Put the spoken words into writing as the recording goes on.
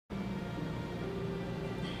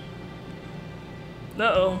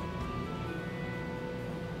Uh-oh.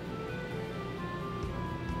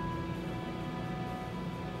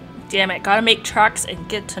 Damn it, gotta make tracks and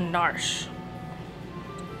get to Narsh.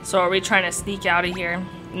 So are we trying to sneak out of here?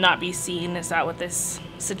 Not be seen? Is that what this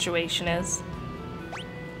situation is?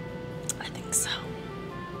 I think so.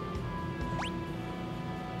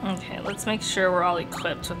 Okay, let's make sure we're all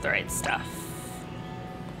equipped with the right stuff.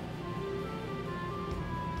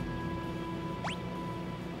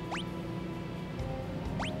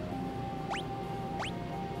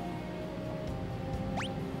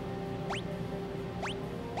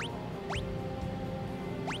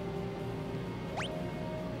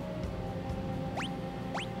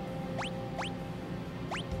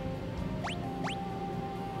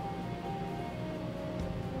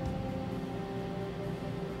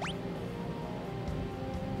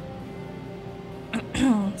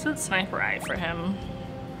 It's a sniper eye for him.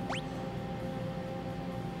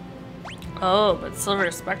 Oh, but silver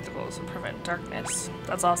spectacles will prevent darkness.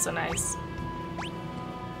 That's also nice.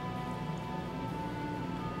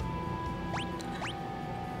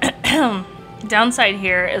 Downside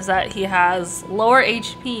here is that he has lower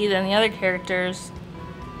HP than the other characters.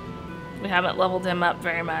 We haven't leveled him up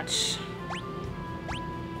very much.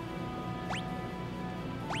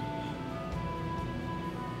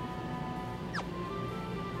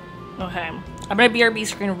 Okay, I'm gonna BRB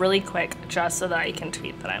screen really quick just so that I can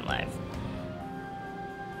tweet that I'm live.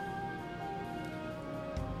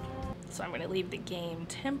 So I'm gonna leave the game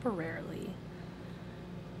temporarily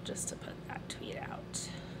just to put that tweet out.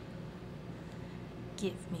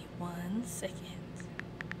 Give me 1 second.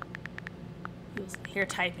 You'll hear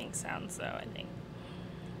typing sounds though, I think.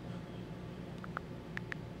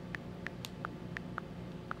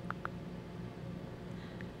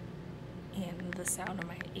 And the sound of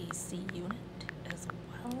my AC unit as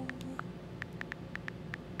well.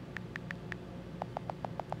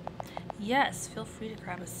 Yes, feel free to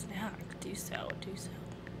grab a snack. Do so, do so.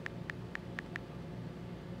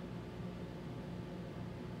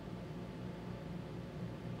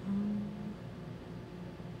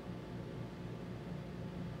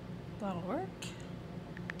 That'll work.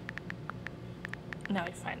 Now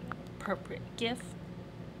we find an appropriate gift.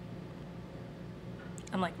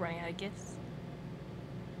 I'm like running out of gifts.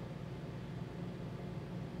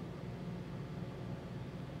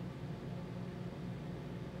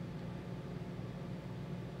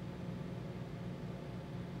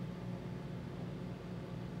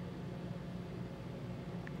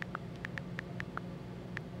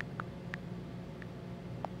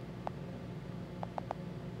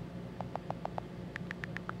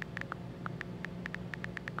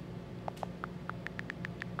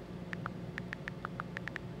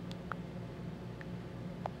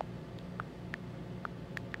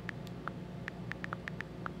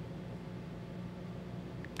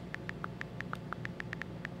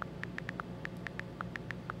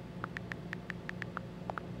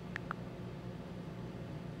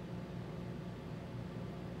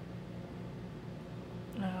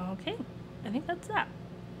 Okay, I think that's that.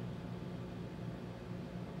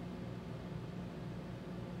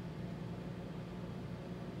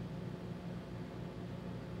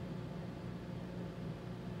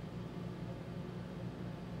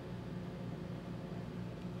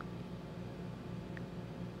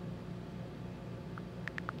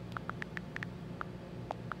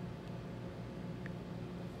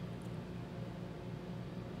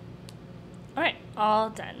 All right, all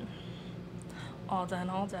done. All done,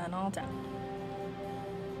 all done, all done.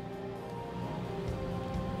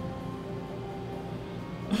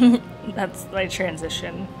 That's my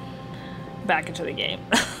transition back into the game.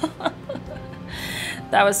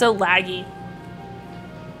 That was so laggy.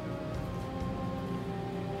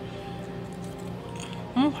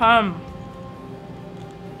 Okay.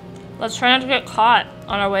 Let's try not to get caught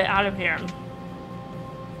on our way out of here.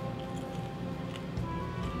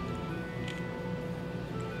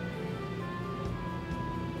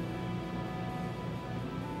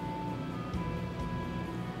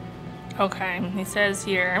 Okay, he says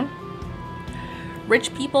here,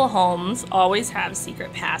 rich people homes always have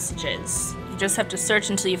secret passages. You just have to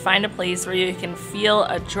search until you find a place where you can feel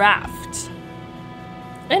a draft.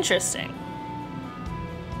 Interesting.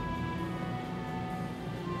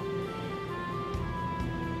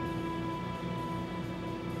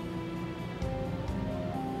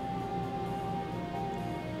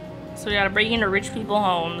 So we gotta break into rich people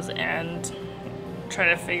homes and try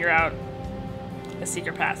to figure out a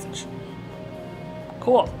secret passage.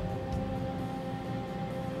 Cool.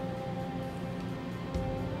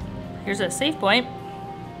 Here's a save point.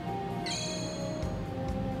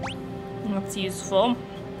 That's useful.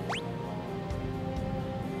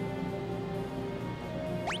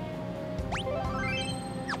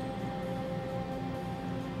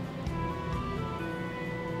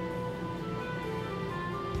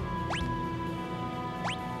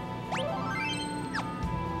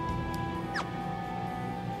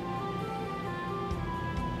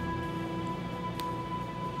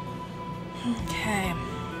 Okay.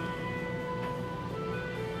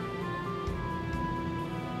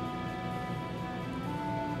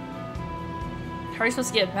 How are we supposed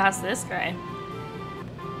to get past this guy?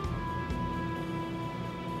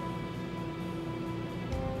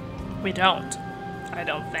 We don't. I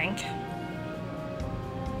don't think.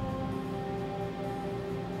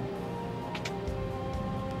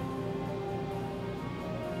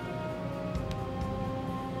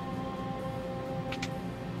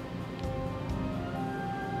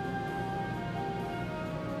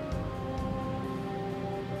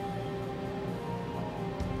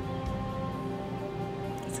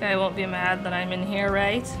 This guy won't be mad that I'm in here,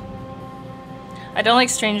 right? I don't like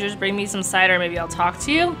strangers. Bring me some cider. Maybe I'll talk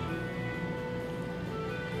to you.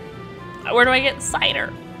 Where do I get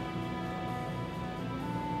cider?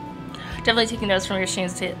 Definitely taking notes from your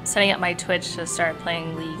streams, setting up my Twitch to start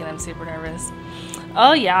playing League, and I'm super nervous.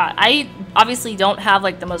 Oh yeah, I obviously don't have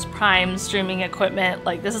like the most prime streaming equipment.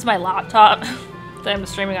 Like this is my laptop that I'm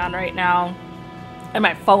streaming on right now, and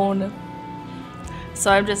my phone.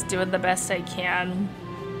 So I'm just doing the best I can.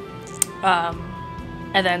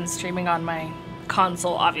 And then streaming on my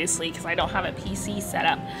console, obviously, because I don't have a PC set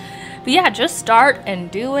up. But yeah, just start and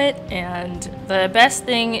do it, and the best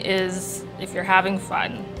thing is if you're having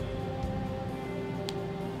fun.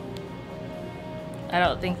 I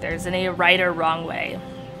don't think there's any right or wrong way.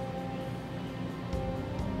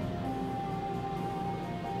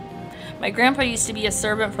 My grandpa used to be a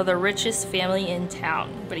servant for the richest family in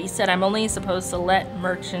town, but he said I'm only supposed to let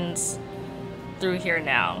merchants through here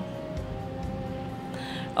now.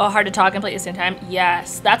 Oh, hard to talk and play at the same time?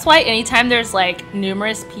 Yes. That's why anytime there's like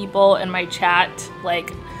numerous people in my chat, like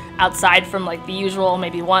outside from like the usual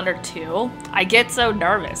maybe 1 or 2, I get so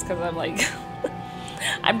nervous because I'm like,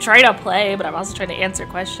 I'm trying to play, but I'm also trying to answer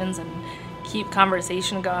questions and keep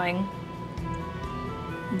conversation going.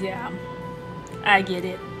 Yeah, I get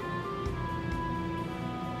it.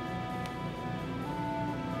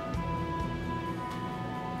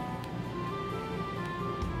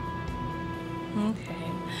 Okay.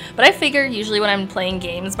 But I figure usually when I'm playing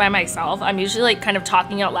games by myself, I'm usually like kind of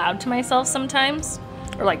talking out loud to myself sometimes,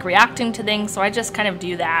 or like reacting to things, so I just kind of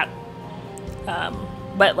do that.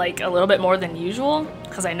 But like a little bit more than usual,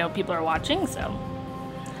 because I know people are watching, so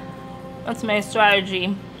that's my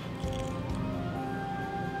strategy.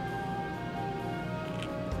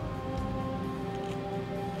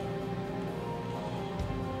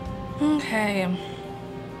 Okay.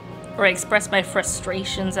 Or I express my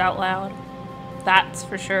frustrations out loud. That's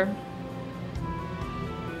for sure.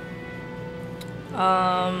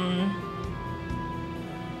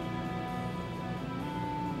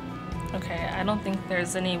 Okay, I don't think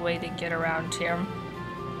there's any way to get around here.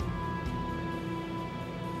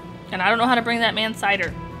 And I don't know how to bring that man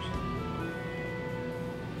cider.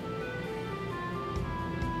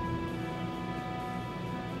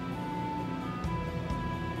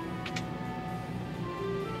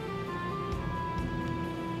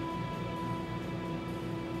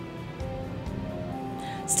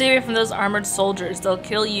 Stay away from those armored soldiers. They'll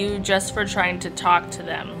kill you just for trying to talk to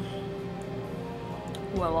them.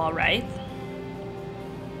 Well, alright.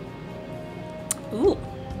 Ooh.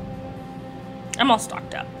 I'm all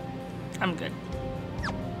stocked up. I'm good.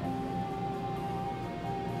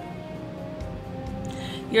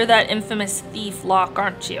 You're that infamous thief, Locke,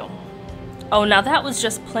 aren't you? Oh, now that was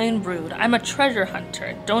just plain rude. I'm a treasure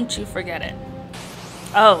hunter. Don't you forget it.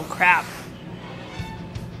 Oh, crap.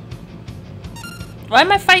 Why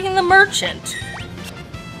am I fighting the merchant?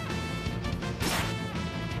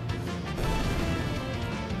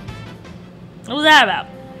 What was that about?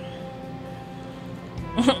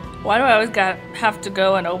 Why do I always have to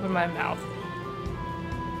go and open my mouth?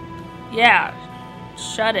 Yeah,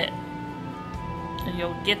 shut it. And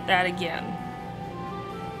you'll get that again.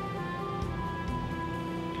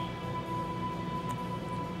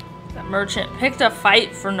 That merchant picked a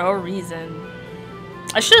fight for no reason.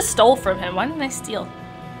 I should have stole from him. Why didn't I steal?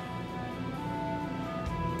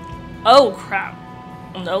 Oh, crap.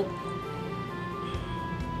 Nope.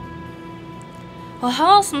 Well,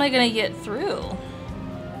 how else am I gonna get through?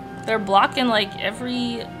 They're blocking, like,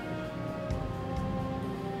 every...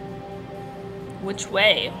 Which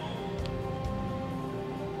way?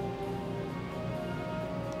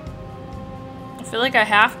 I feel like I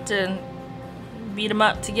have to beat them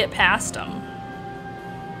up to get past them.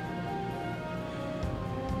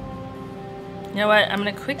 You know what? I'm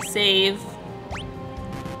gonna quick save.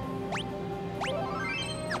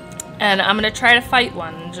 And I'm gonna try to fight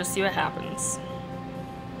one and just see what happens.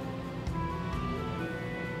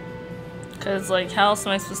 Cause like, how else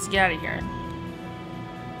am I supposed to get out of here?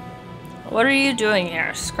 What are you doing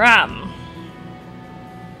here? Scrum.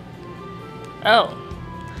 Oh.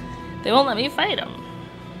 They won't let me fight him.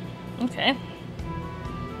 Okay.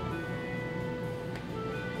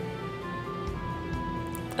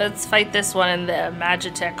 Let's fight this one in the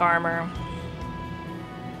Magitech armor.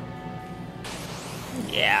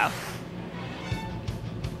 Yeah.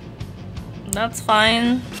 That's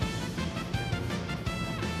fine.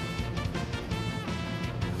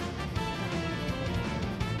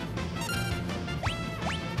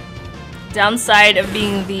 Downside of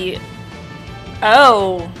being the...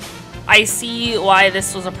 Oh! I see why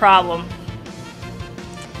this was a problem.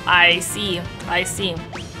 I see. I see.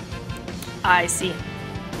 I see.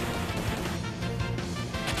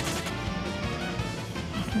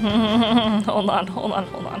 Hold on, hold on,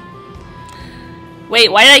 hold on.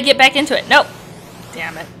 Wait, why did I get back into it? Nope.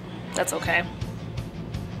 Damn it. That's okay.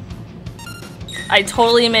 I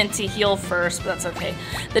totally meant to heal first, but that's okay.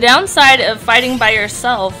 The downside of fighting by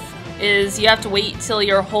yourself is you have to wait till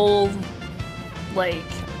your whole, like,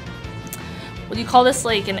 what do you call this,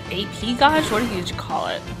 like an AP gauge? What do you call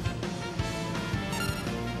it?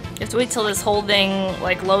 You have to wait till this whole thing,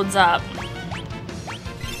 like, loads up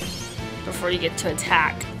before you get to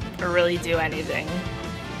attack or really do anything.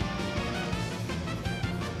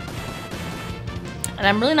 And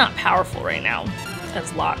I'm really not powerful right now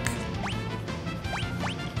as Locke.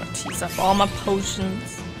 I'll use up all my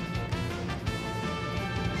potions.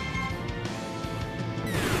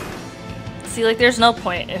 See, like, there's no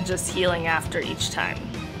point in just healing after each time.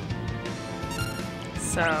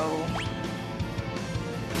 So...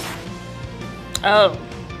 Oh.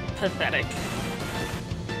 Pathetic.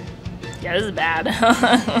 Yeah, this is bad.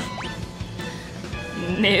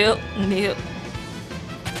 Nope, nope.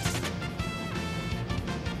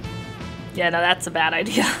 Yeah, no, that's a bad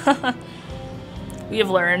idea. We have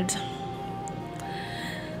learned.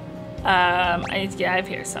 I need to get out of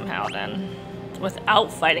here somehow then.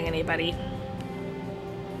 Without fighting anybody.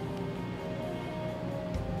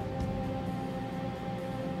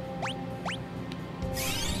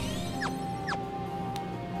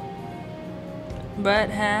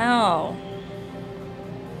 But how?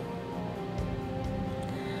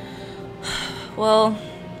 Well,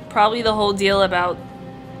 probably the whole deal about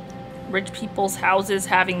rich people's houses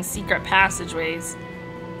having secret passageways.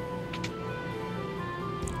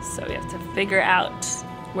 So we have to figure out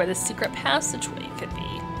where the secret passageway could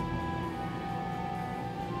be.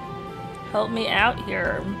 Help me out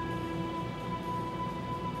here.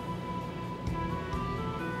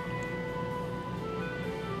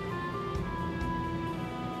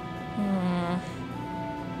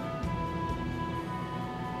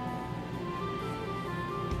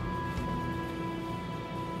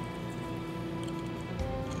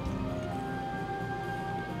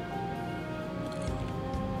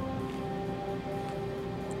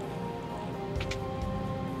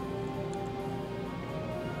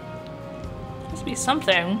 Must be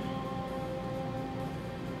something.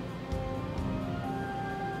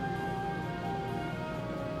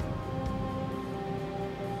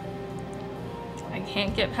 I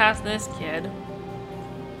can't get past this kid.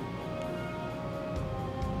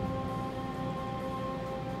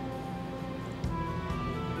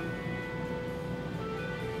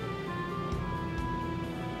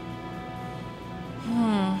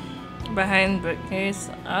 Behind bookcase.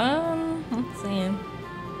 Let's see.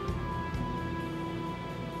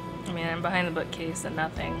 I mean, I'm behind the bookcase and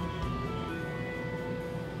nothing.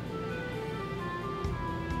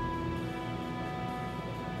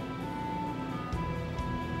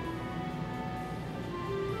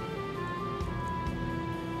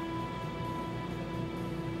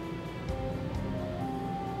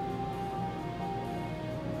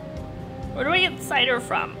 Where do I get cider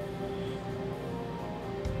from?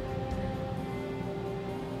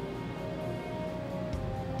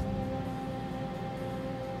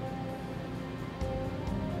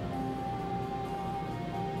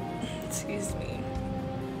 Excuse me.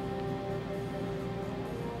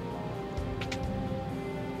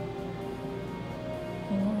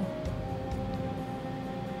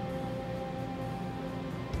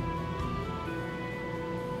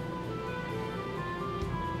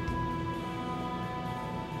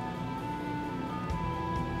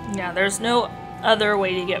 Yeah, there's no other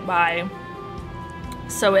way to get by.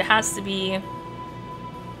 So it has to be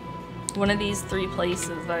one of these 3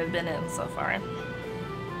 places that I've been in so far.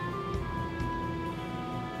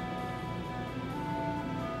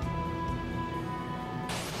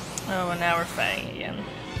 Oh, and now we're fighting again.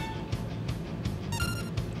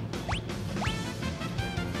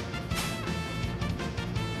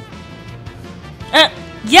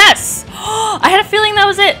 Yes! I had a feeling that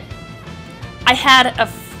was it! I had a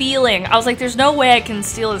feeling. I was like, there's no way I can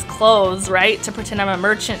steal his clothes, right? To pretend I'm a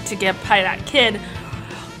merchant to get by that kid.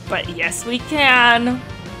 But yes, we can.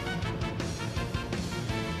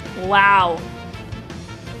 Wow.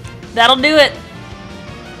 That'll do it.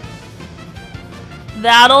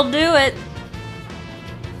 That'll do it.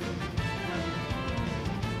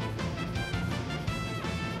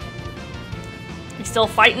 You still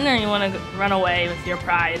fighting, or you want to run away with your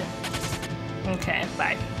pride? Okay,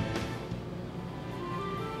 bye.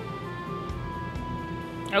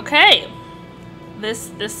 Okay,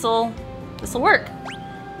 this'll work.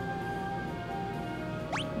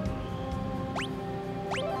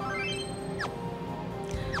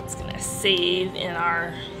 It's gonna save in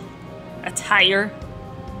our attire.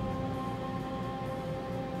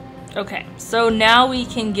 Okay, so now we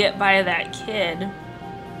can get by that kid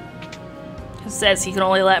who says he can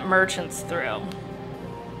only let merchants through.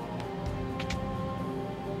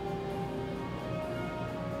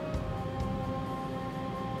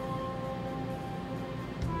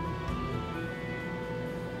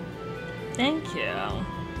 Thank you.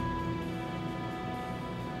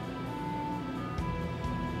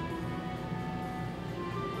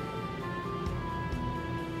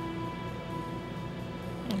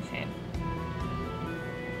 Okay.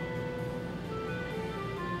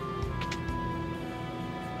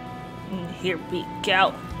 And here we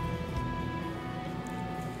go.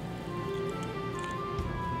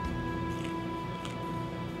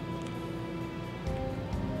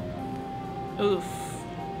 Oof.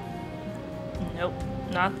 Nope,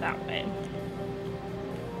 not that way.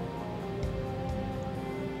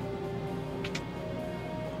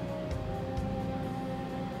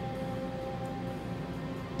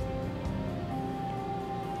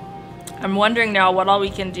 I'm wondering now what all we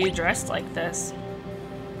can do dressed like this.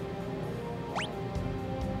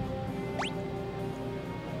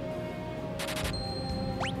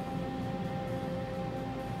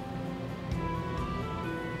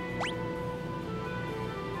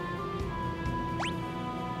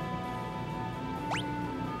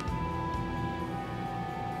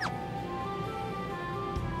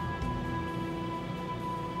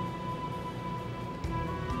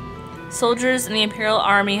 Soldiers in the Imperial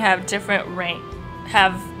Army have different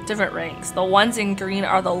ranks. The ones in green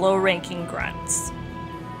are the low-ranking grunts.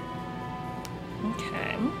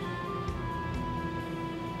 Okay.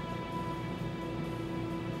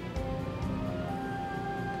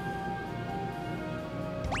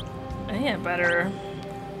 I need a better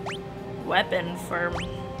weapon for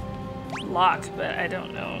Locke, but I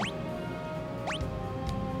don't know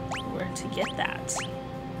where to get that.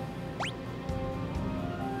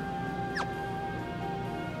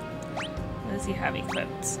 What does he have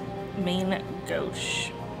equipped? Main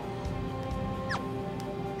gauche.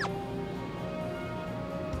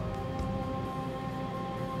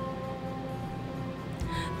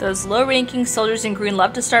 Those low-ranking soldiers in green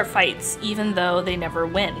love to start fights, even though they never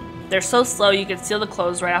win. They're so slow you could steal the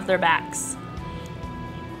clothes right off their backs.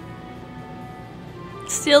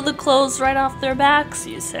 Steal the clothes right off their backs,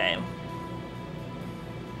 you say?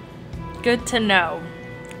 Good to know.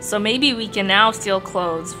 So maybe we can now steal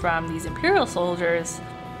clothes from these Imperial soldiers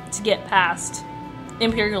to get past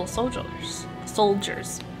Imperial soldiers.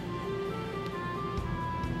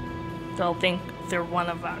 They'll think they're one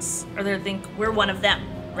of us, or they'll think we're one of them,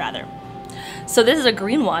 rather. So this is a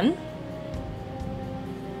green one.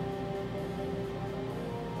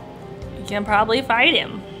 You can probably fight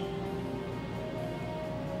him.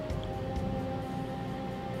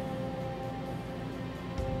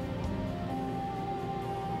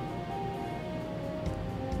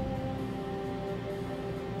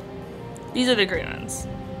 These are the green ones.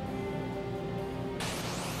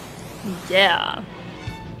 Yeah.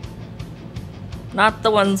 Not the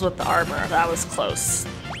ones with the armor. That was close.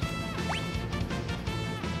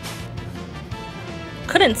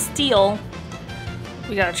 Couldn't steal.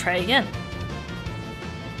 We gotta try again.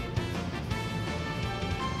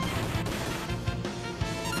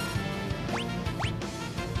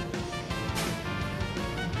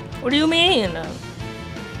 What do you mean?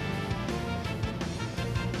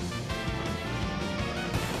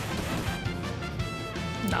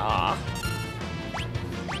 Nah.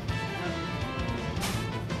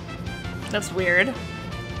 That's weird.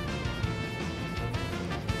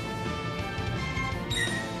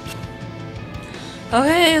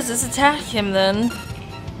 Okay, let's just attack him then.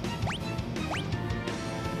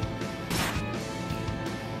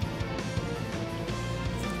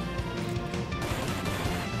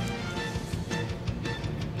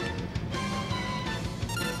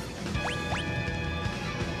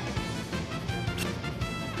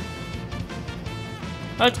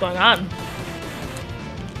 What's going on?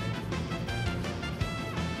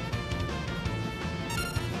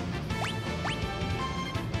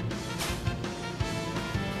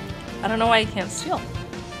 I don't know why you can't steal.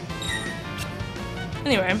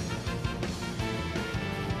 Anyway.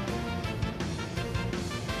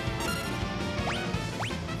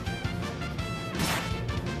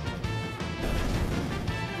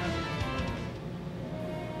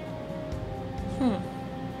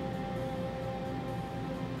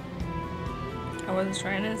 I was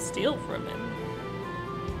trying to steal from him.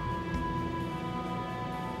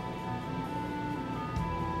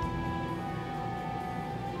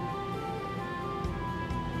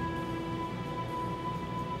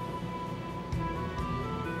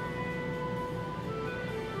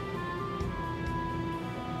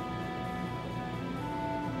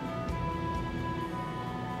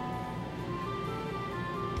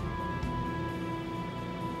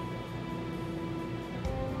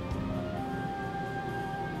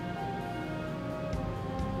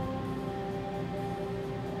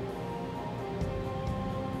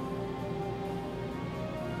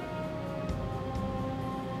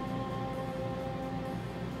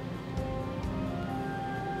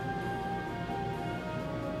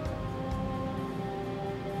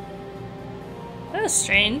 That was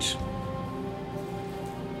strange.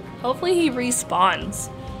 Hopefully he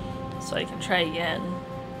respawns so I can try again.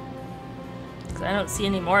 Because I don't see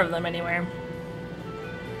any more of them anywhere.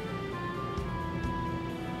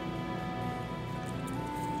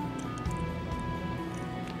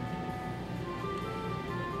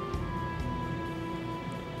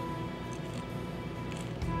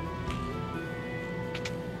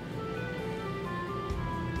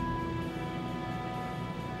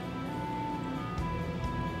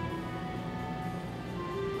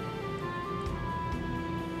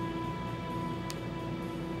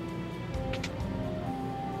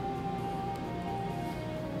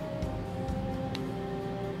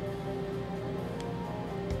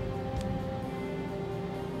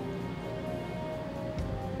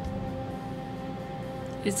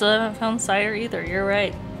 You still haven't found cider either, you're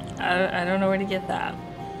right. I don't know where to get that.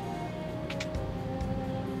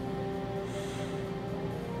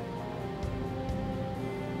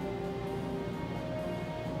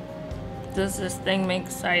 Does this thing make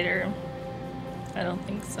cider? I don't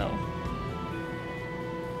think so.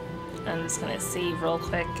 I'm just gonna save real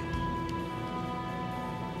quick.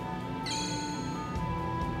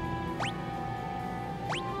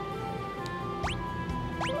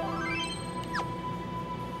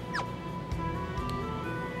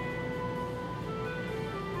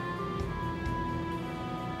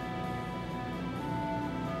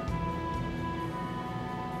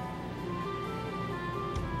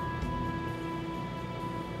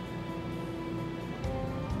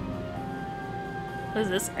 What does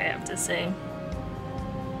this guy have to say?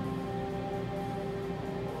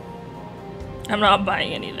 I'm not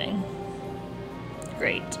buying anything.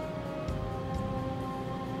 Great.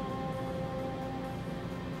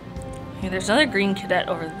 Okay, there's another green cadet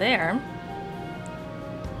over there.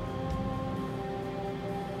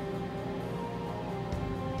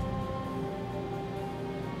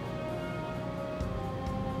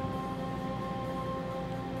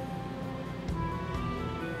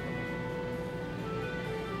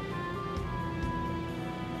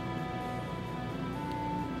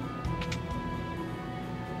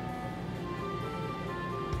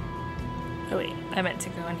 Oh wait, I meant to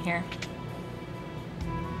go in here.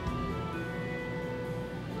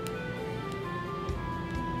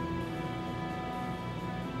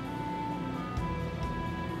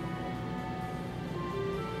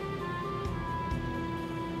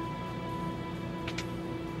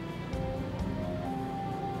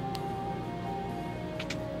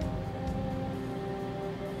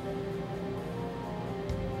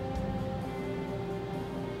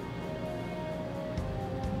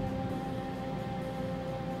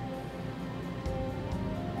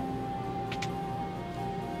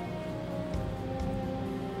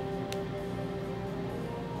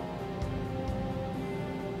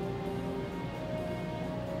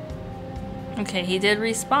 Okay, he did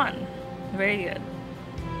respawn. Very good.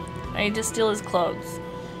 I need to steal his clothes.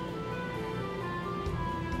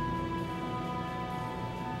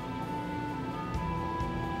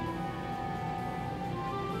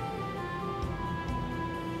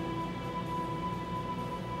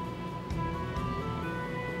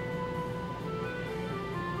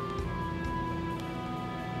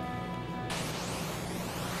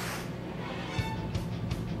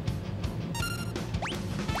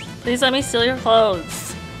 Please let me steal your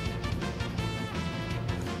clothes.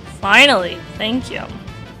 Finally, thank you.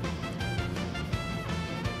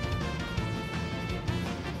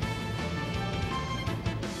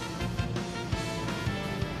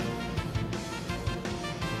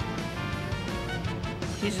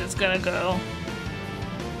 He's just gonna go.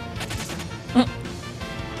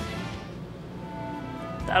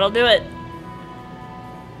 That'll do it.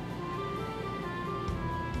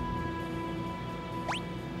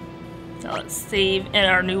 Now let's save in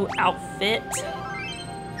our new outfit.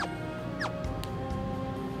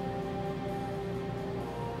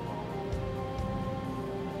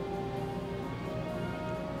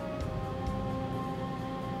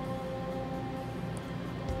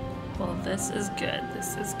 Well, this is good.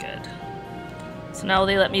 This is good. So now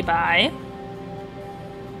they let me buy.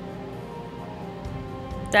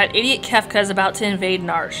 That idiot Kefka is about to invade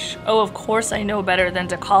Narsh. Oh, of course I know better than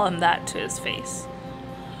to call him that to his face.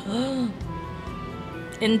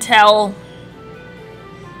 Intel.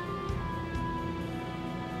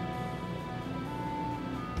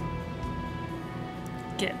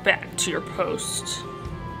 Get back to your post.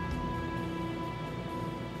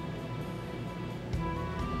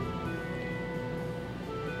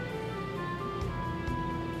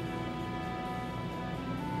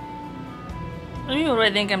 What do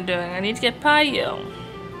I think I'm doing? I need to get Payo.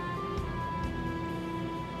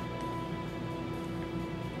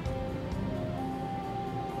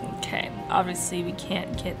 Okay, obviously we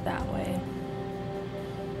can't get that way.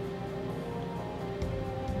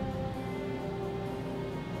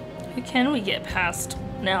 Who can we get past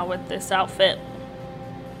now with this outfit?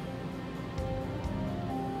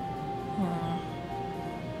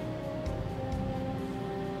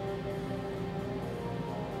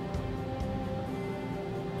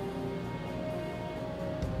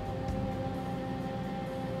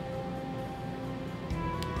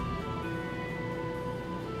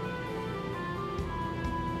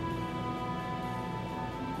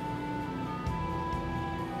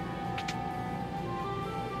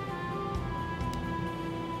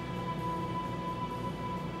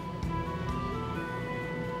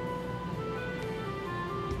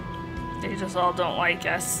 They just all don't like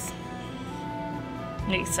us.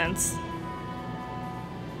 Makes sense.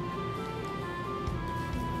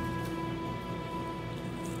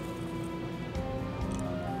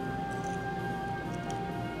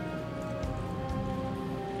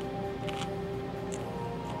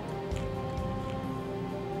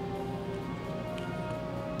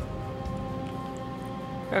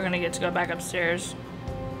 We're gonna get to go back upstairs.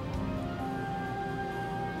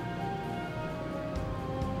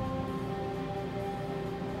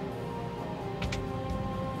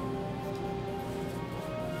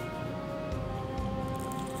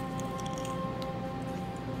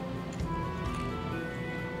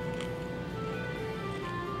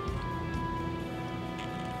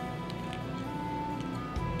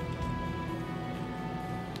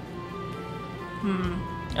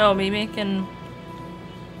 Oh, maybe I can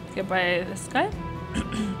get by this guy?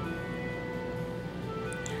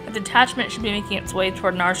 A detachment should be making its way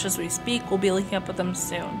toward Narsh as we speak. We'll be linking up with them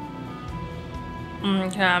soon.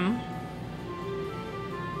 Okay.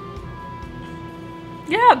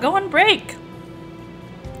 Yeah, go on break.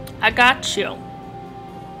 I got you.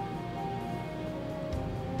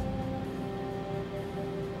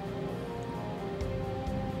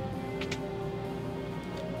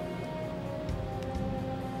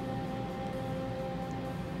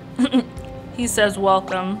 He says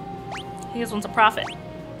welcome. He just wants a profit.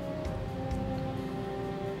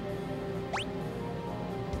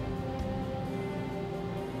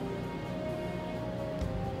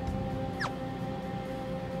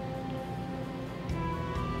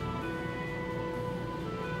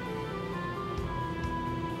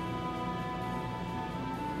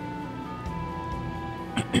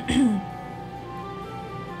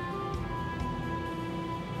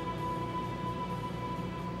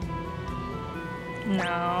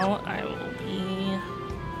 No, I will be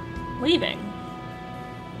leaving.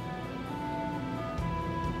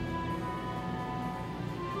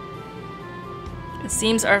 It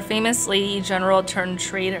seems our famous lady general turned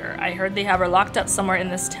traitor. I heard they have her locked up somewhere in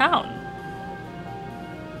this town.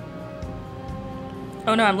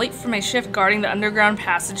 Oh no, I'm late for my shift guarding the underground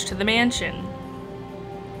passage to the mansion.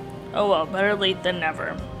 Oh well, better late than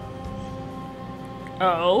never.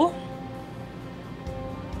 Oh?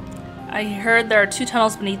 I heard there are 2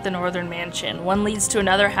 tunnels beneath the northern mansion. One leads to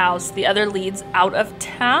another house, the other leads out of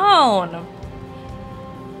town.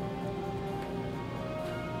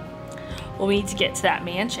 Well, we need to get to that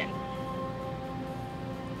mansion.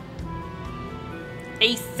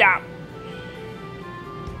 ASAP.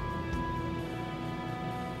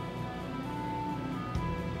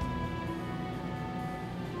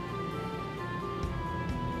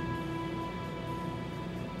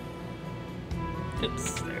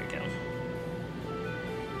 Oops, there we go.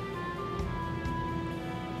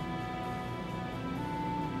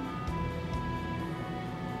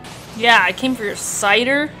 Yeah, I came for your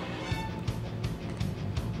cider.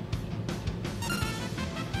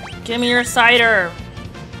 Give me your cider.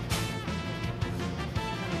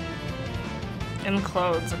 And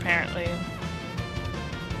clothes, apparently.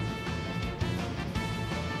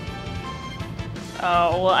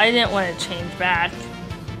 Oh, well, I didn't want to change back.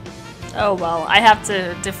 Oh, well, I have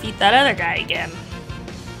to defeat that other guy again.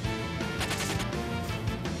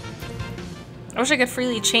 I wish I could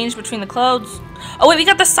freely change between the clothes. Oh, wait, we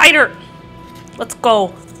got the cider! Let's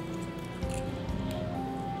go.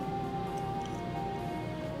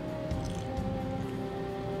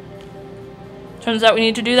 Turns out we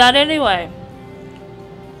need to do that anyway.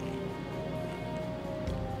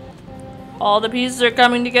 All the pieces are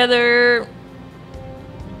coming together.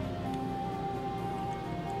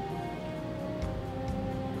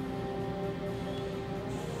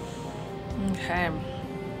 Okay.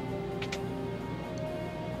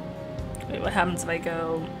 Wait, what happens if I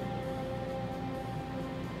go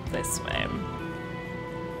this way?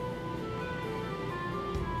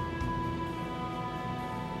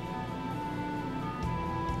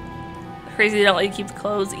 Crazy they don't let you keep the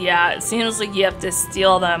clothes. Yeah, it seems like you have to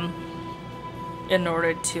steal them in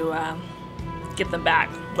order to get them back.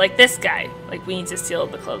 Like this guy. Like we need to steal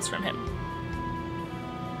the clothes from him.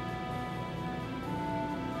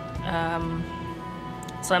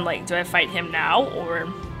 So I'm like, do I fight him now or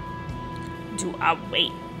do I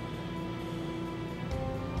wait?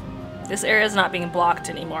 This area is not being blocked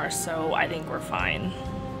anymore, so I think we're fine.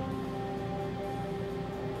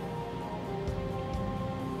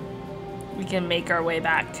 We can make our way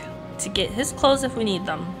back to get his clothes if we need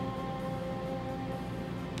them.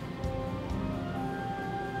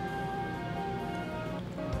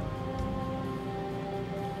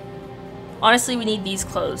 Honestly, we need these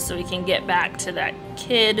clothes so we can get back to that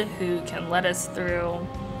kid who can let us through.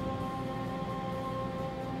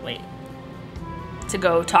 Wait. To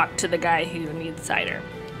go talk to the guy who needs cider.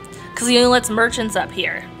 Because he only lets merchants up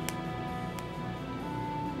here.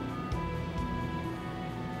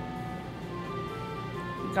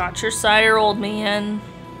 Got your cider, old man.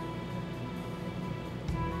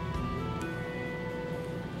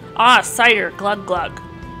 Ah, cider. Glug glug.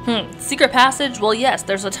 Secret passage? Well, yes,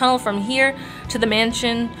 there's a tunnel from here to the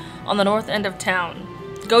mansion on the north end of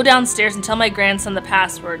town. Go downstairs and tell my grandson the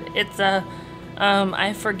password. It's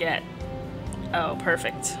I forget. Oh,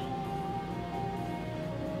 perfect.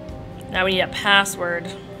 Now we need a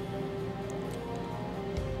password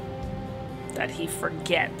that he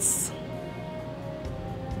forgets.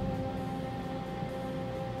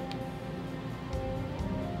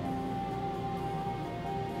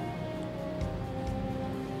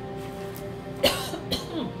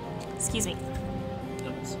 Excuse me.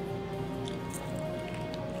 Oops.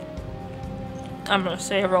 I'm gonna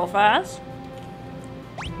say it real fast.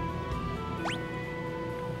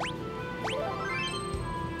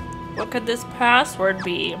 What could this password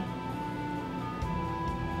be?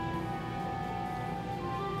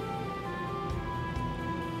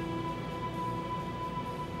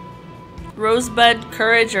 Rosebud,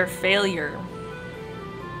 courage, or failure?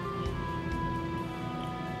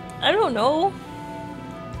 I don't know.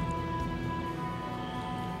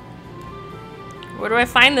 Where do I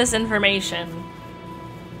find this information?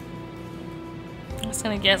 I'm just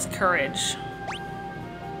gonna guess courage.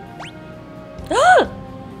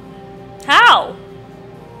 How?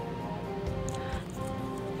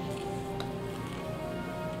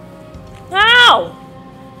 How?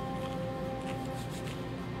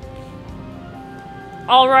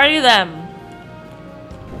 Alrighty then.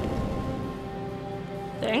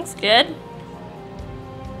 Thanks, kid.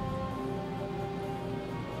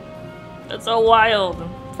 That's so wild.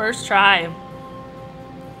 First try.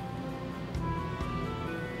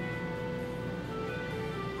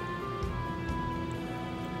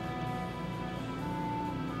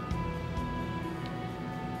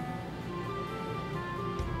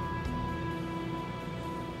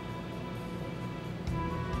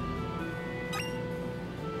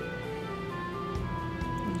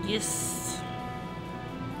 Yes.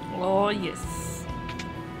 Oh, yes.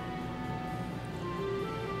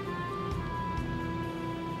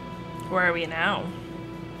 Where are we now?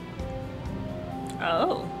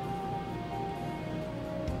 Oh.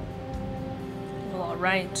 Well, all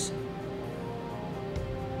right.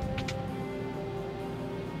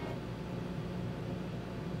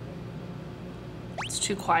 It's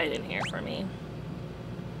too quiet in here for me.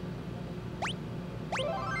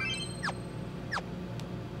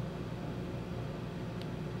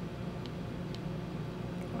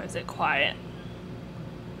 Why is it quiet?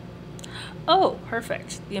 Oh,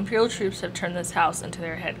 perfect. The Imperial troops have turned this house into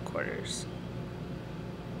their headquarters.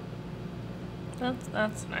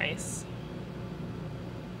 That's nice.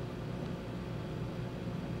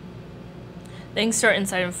 Thanks to our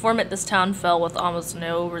inside informant, this town fell with almost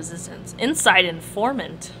no resistance. Inside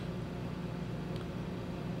informant?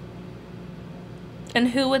 And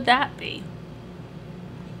who would that be?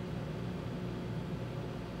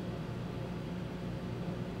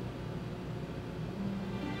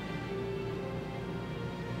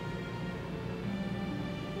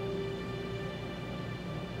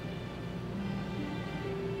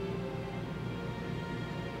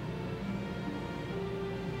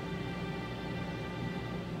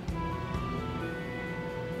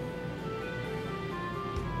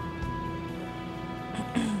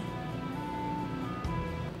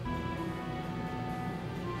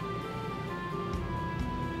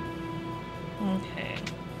 Okay.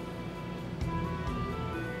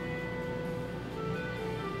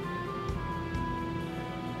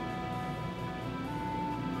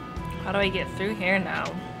 How do I get through here now?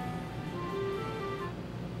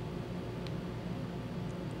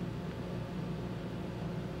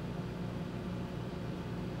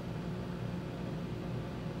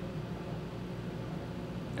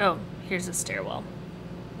 Oh, here's a stairwell.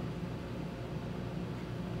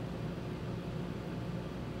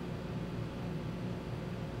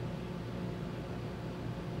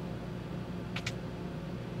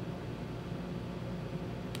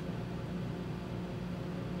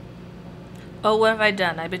 Oh, what have I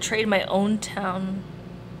done? I betrayed my own town.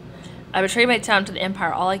 I betrayed my town to the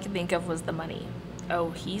Empire. All I could think of was the money.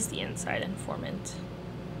 Oh, he's the inside informant.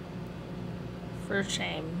 For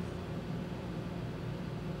shame.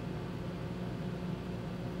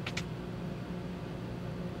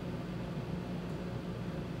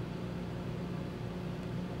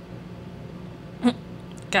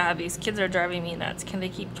 God, these kids are driving me nuts. Can they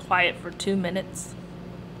keep quiet for 2 minutes?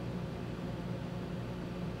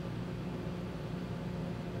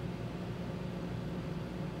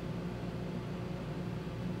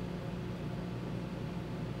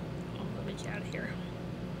 Oh, let me get out of here.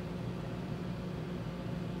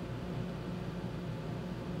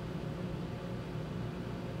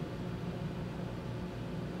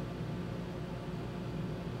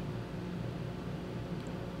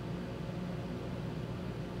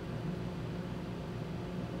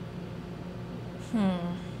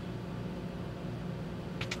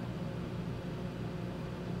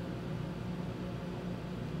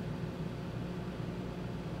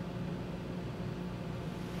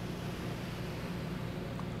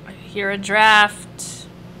 I hear a draft.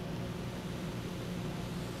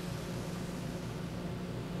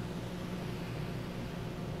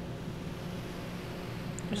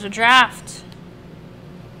 There's a draft.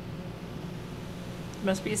 There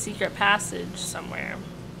must be a secret passage somewhere.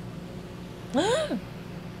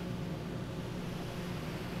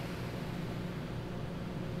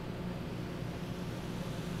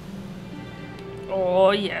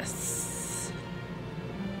 Oh, yes.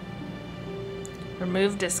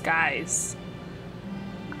 Remove disguise.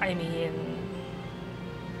 I mean...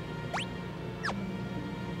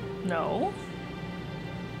 No.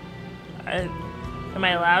 Am I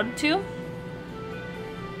allowed to?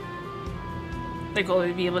 Like, will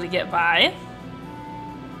we be able to get by?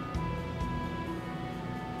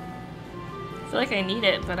 I feel like I need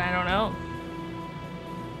it, but I don't know.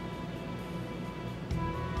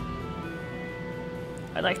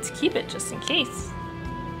 I'd like to keep it just in case.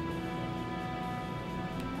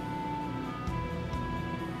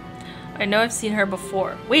 I know I've seen her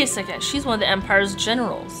before. Wait a second, she's one of the Empire's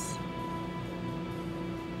generals.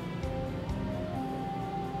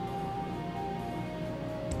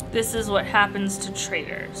 This is what happens to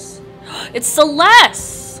traitors. It's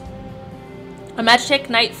Celeste! A magic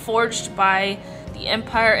knight forged by the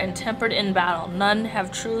Empire and tempered in battle. None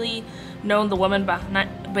have truly known the woman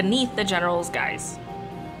beneath the general's guise.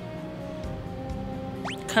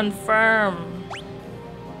 Confirm.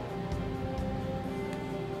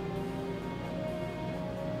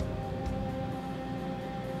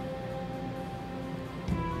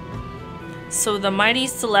 So the mighty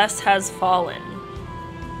Celeste has fallen.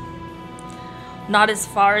 Not as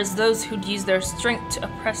far as those who'd use their strength to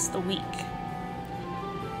oppress the weak.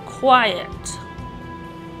 Quiet.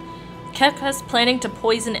 Keka's planning to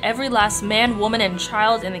poison every last man, woman, and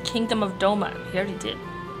child in the kingdom of Doma. He already did.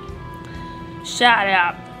 Shut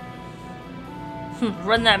up.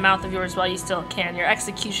 Run that mouth of yours while you still can. Your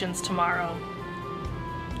execution's tomorrow.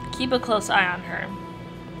 Keep a close eye on her.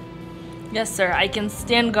 Yes, sir. I can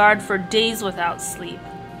stand guard for days without sleep.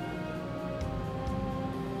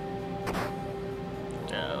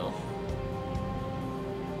 No.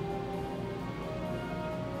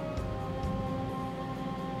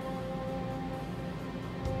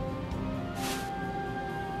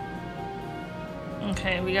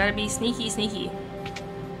 Okay, we gotta be sneaky, sneaky.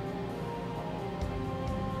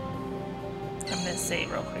 I'm gonna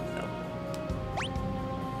save real quick though.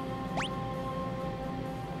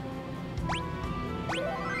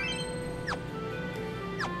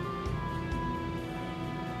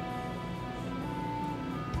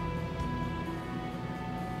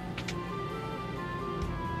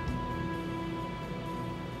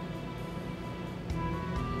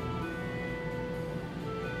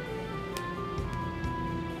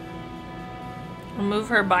 Remove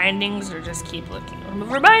her bindings or just keep looking? Remove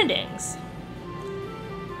her bindings.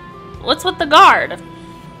 What's with the guard?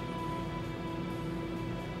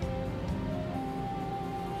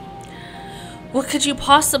 What could you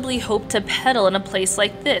possibly hope to peddle in a place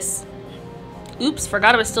like this? Oops,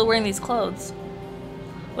 forgot I was still wearing these clothes.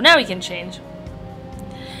 Well, now we can change.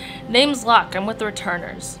 Name's Locke. I'm with the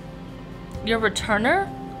returners. You're a returner?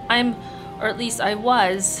 Or at least I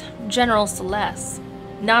was, General Celeste.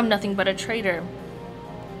 Now I'm nothing but a traitor.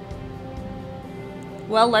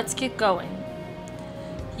 Well, let's get going.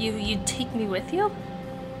 You'd take me with you?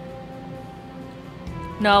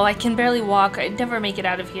 No, I can barely walk. I'd never make it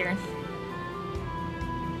out of here.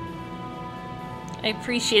 I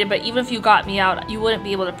appreciate it, but even if you got me out, you wouldn't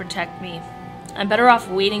be able to protect me. I'm better off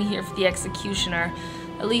waiting here for the executioner.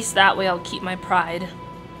 At least that way I'll keep my pride.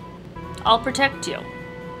 I'll protect you.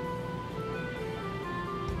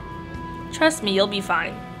 Trust me, you'll be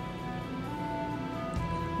fine.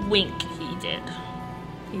 Wink, he did.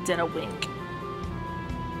 He did a wink.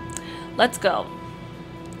 Let's go.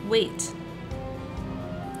 Wait.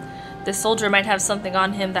 This soldier might have something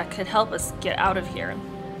on him that could help us get out of here.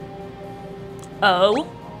 Oh?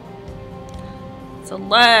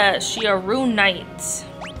 Celeste, she a rune knight.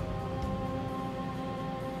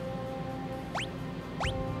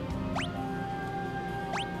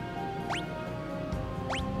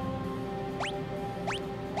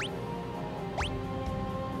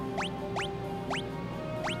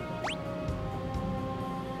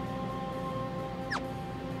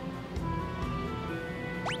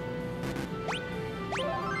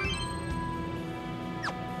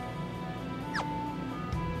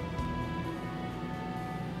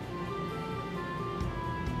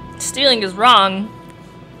 Stealing is wrong.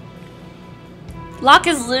 Locke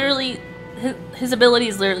is literally... His ability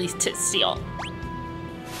is literally to steal.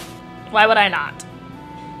 Why would I not?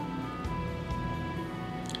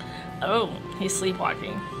 Oh, he's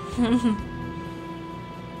sleepwalking.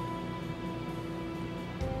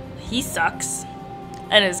 He sucks.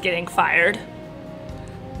 And is getting fired.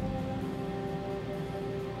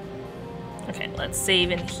 Okay, let's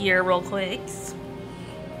save in here real quick.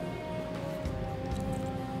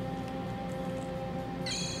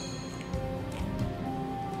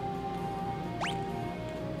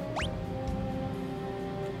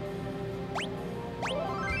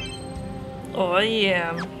 Oh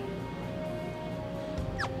yeah.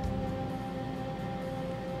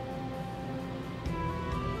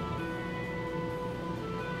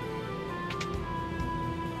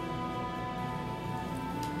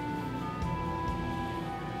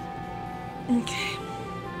 Okay.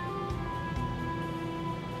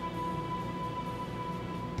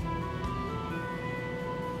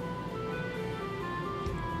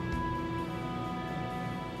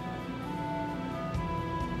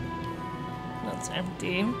 That's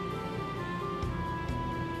empty.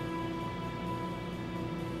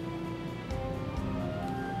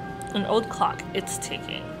 An old clock. It's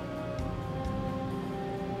ticking.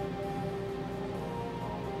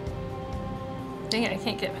 Dang it, I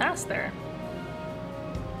can't get past there.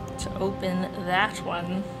 To open that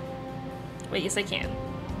one. Wait, yes I can.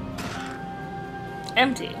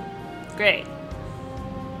 Empty. Great.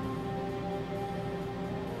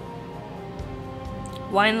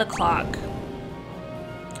 Wind the clock.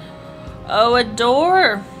 Oh, a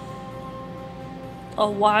door! A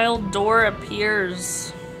wild door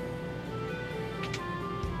appears.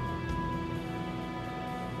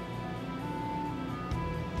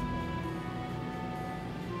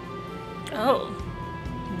 Oh.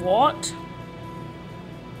 What?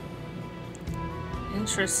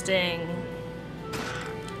 Interesting.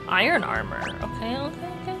 Iron armor. Okay, okay,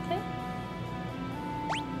 okay, okay.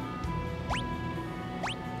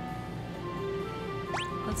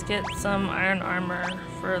 Let's get some iron armor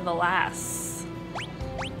for the lass.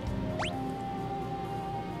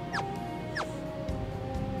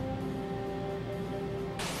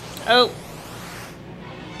 Oh.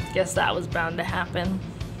 Guess that was bound to happen.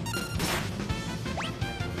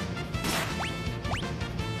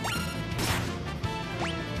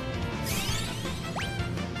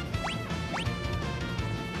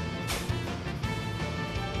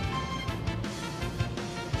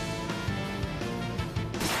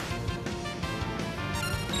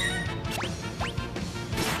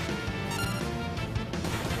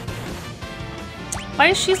 Why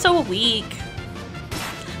is she so weak?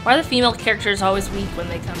 Why are the female characters always weak when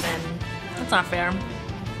they come in? That's not fair.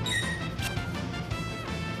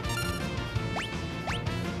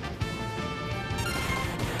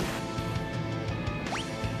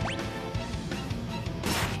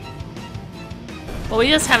 Well, we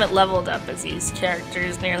just haven't leveled up as these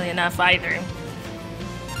characters nearly enough either.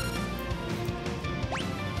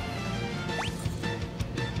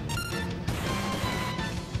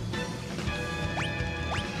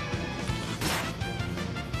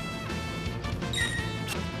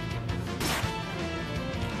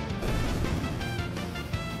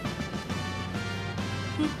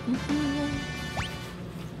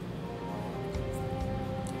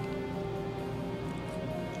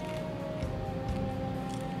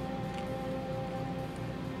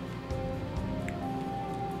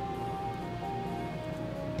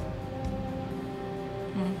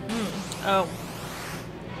 Oh.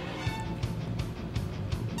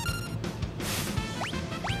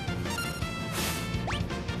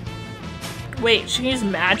 Wait, she can use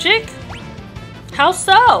magic? How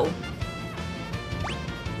so?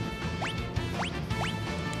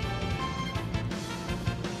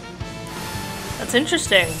 That's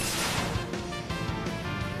interesting.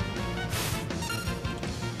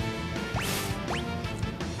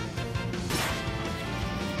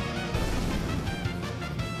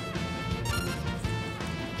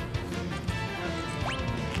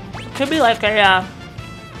 Could be like a,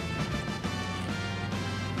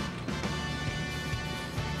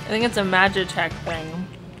 I think it's a Magitech thing.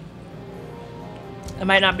 It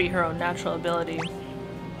might not be her own natural ability.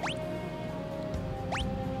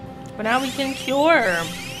 But now we can cure.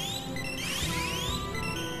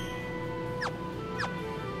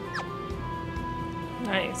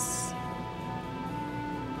 Nice.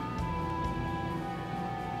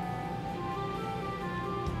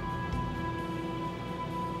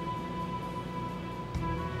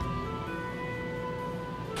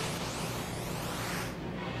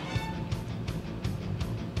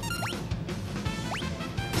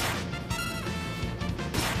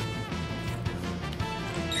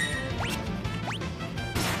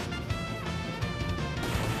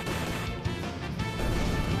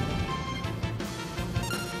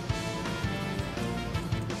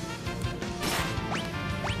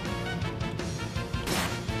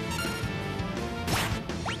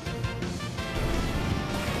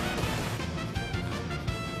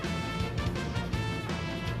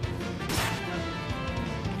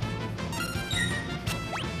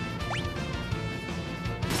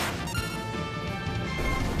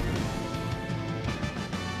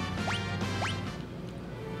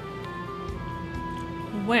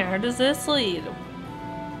 Where does this lead?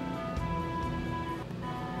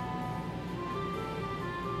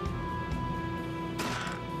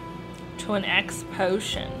 To an X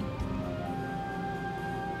potion.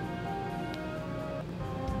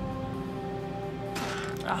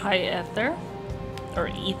 A high ether? Or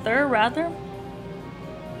ether, rather?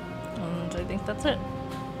 And I think that's it.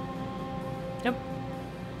 Yep.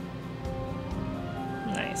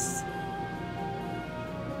 Nice.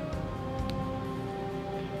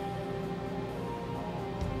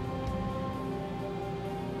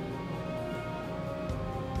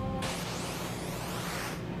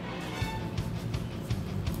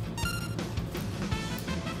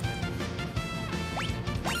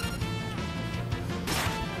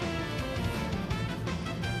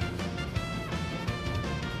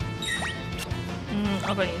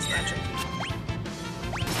 I'll go use magic.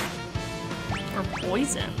 Or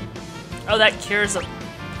poison. Oh, that cures a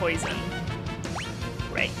poison.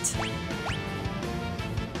 Right.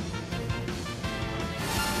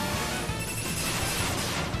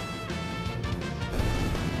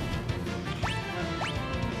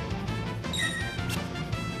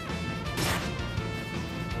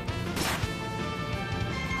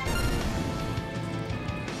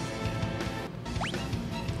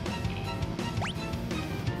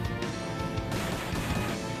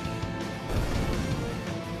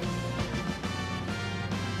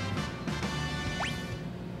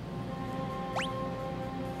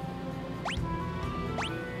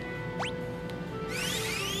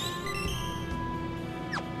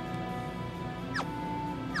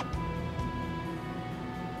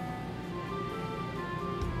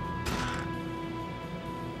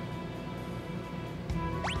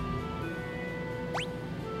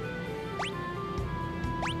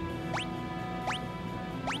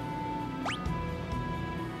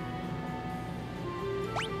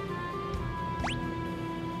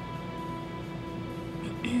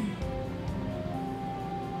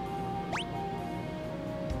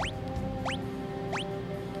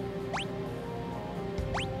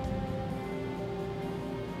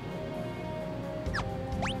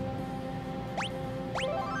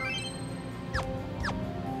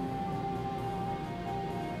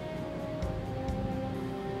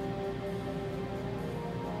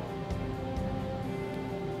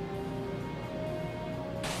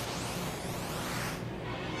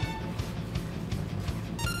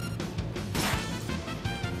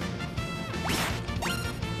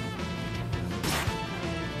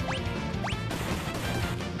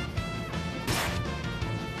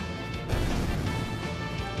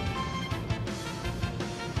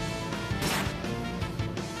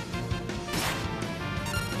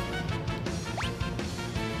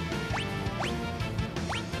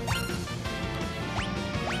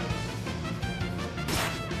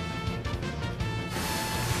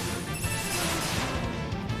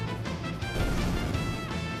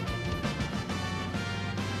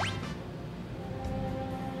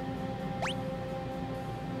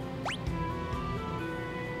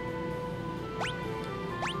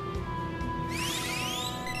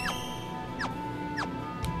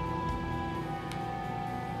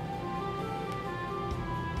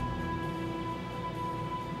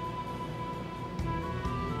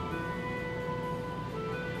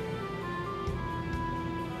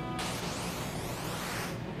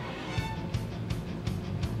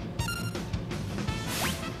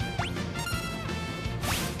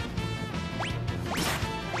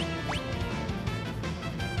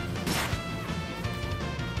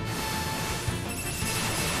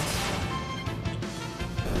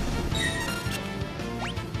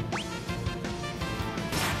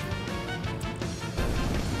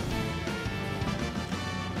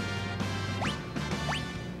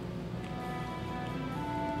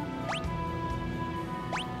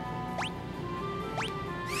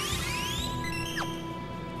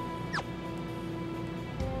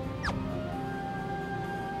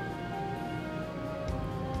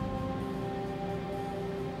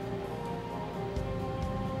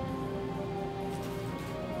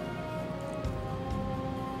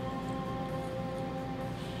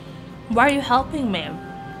 Why are you helping me?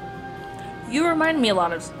 You remind me a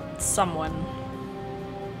lot of someone.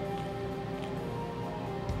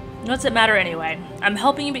 What's it matter anyway? I'm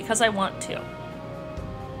helping you because I want to.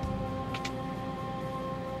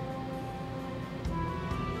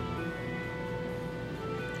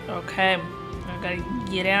 Okay, I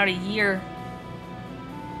gotta get out of here.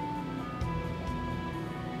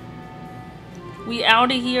 We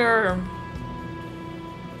out of here.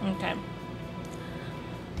 Okay.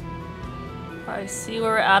 I see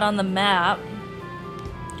where we're at on the map.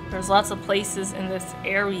 There's lots of places in this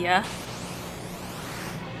area.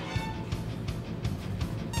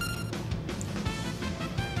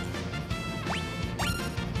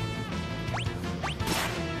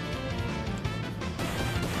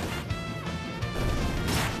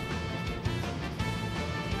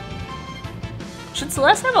 Should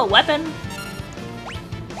Celeste have a weapon?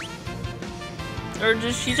 Or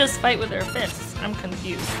does she just fight with her fists? I'm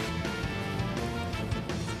confused.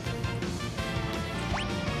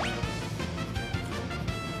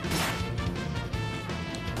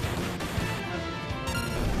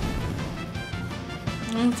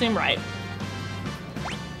 Doesn't seem right.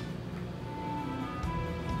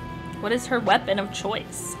 What is her weapon of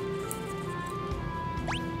choice?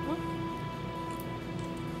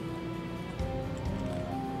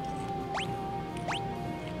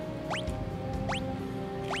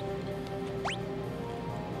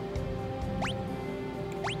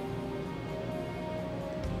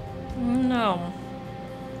 No.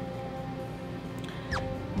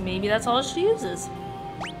 Maybe that's all she uses.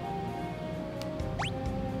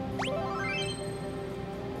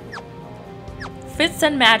 Fits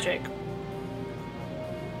and magic.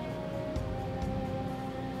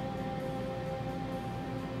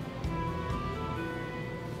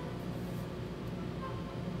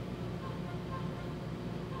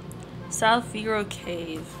 South Vero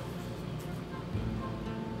Cave.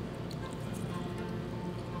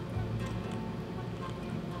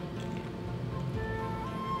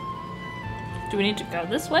 Do we need to go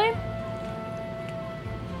this way?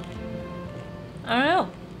 I don't know.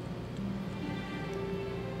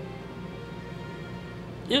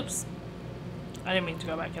 Oops. I didn't mean to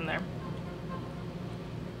go back in there.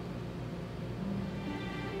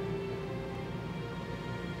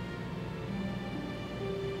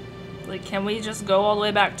 Like, can we just go all the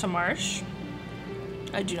way back to Marsh?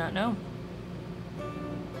 I do not know.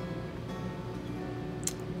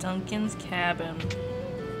 Duncan's cabin.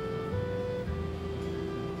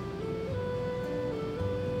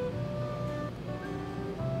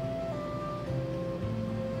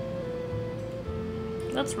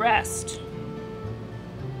 Let's rest.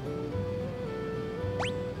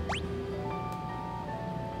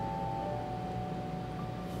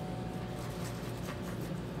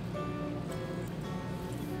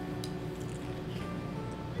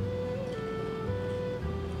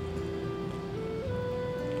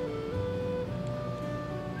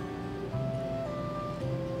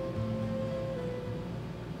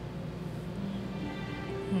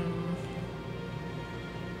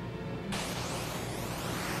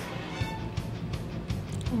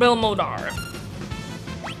 Bill Modar.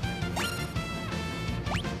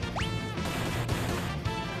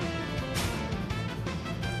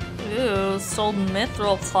 Ooh, sold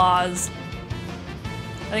mithril claws.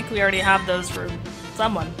 I think we already have those for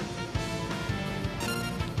someone.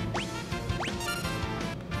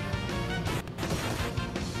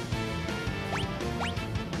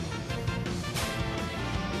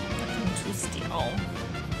 Nothing to steal.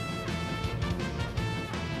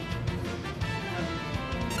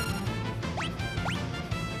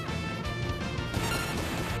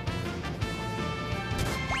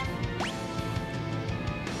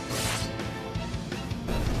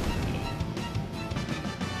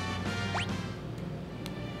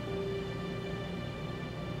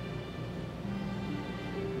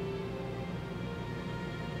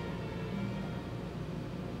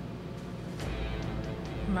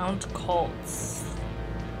 Mount Colts.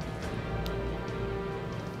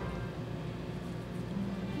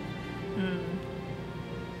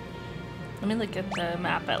 Let me look at the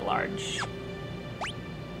map at large.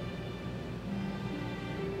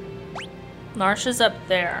 Marsh is up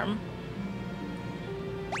there.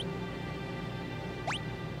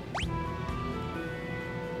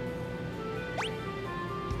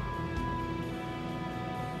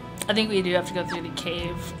 I think we do have to go through the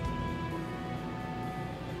cave.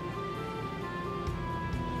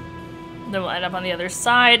 Then we'll end up on the other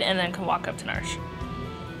side and then can walk up to Narsh.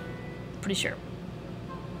 Pretty sure.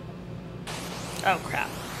 Oh crap.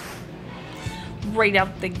 Right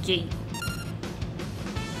out the gate.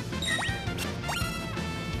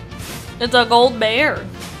 It's a gold bear.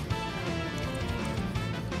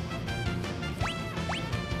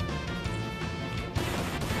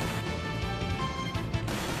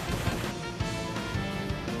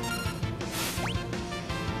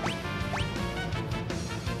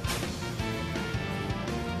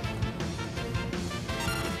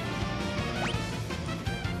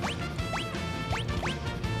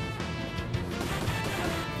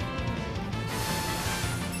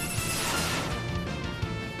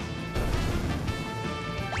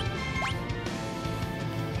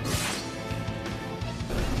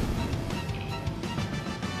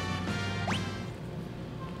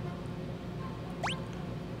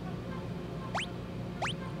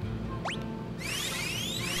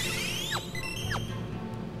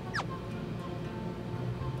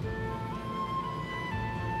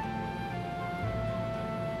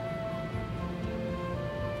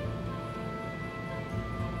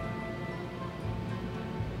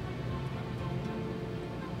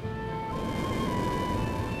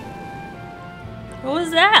 What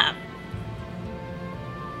was that?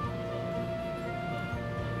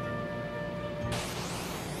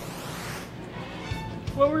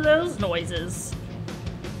 What were those noises?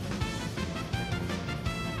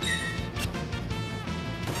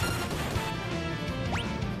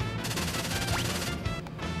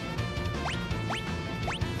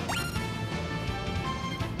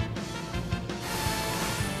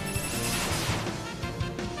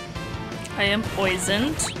 I am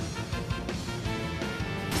poisoned.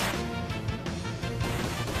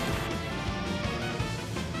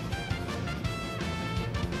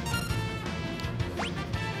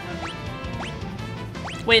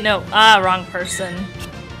 Wait, no. Ah, wrong person.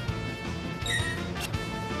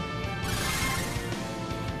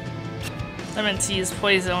 I meant to use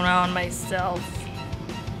poison on myself.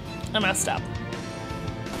 I messed up.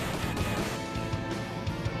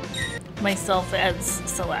 Myself as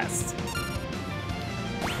Celeste.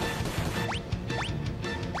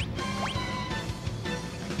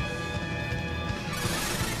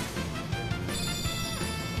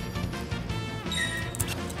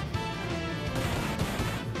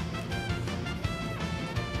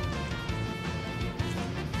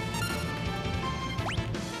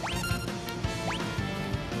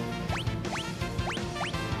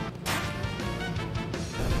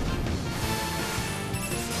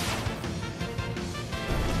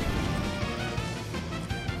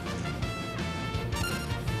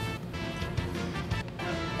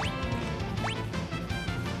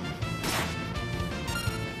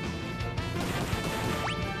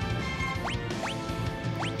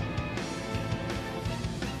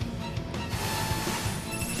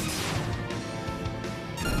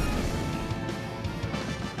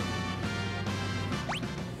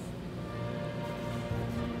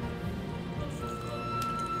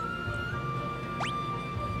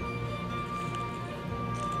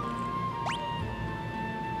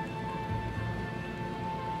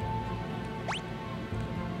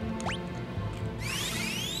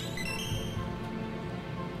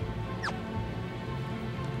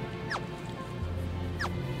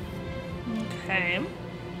 Okay.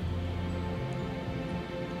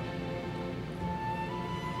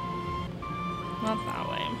 Not that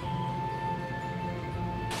way.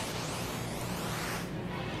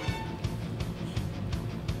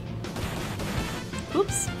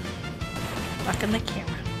 Oops. Back in the camera.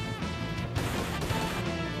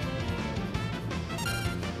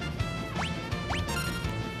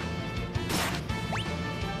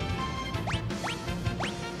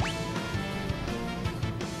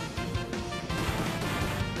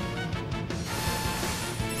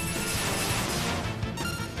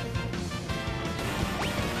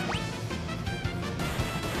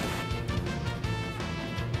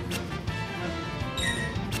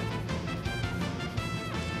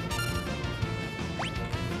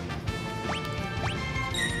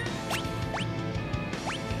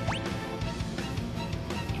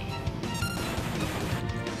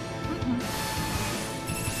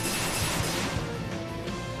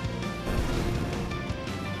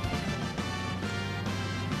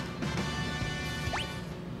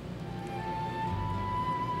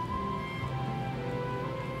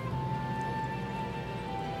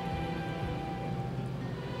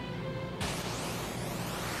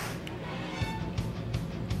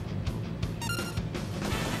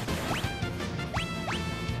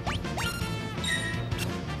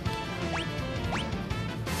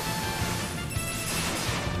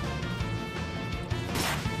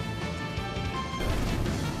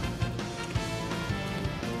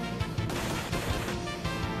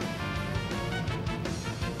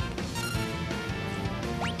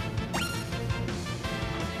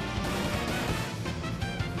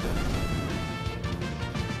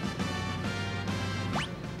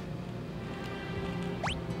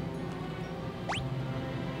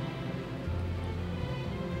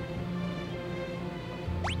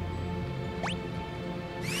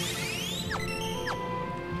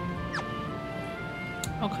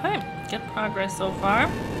 Okay, good progress so far.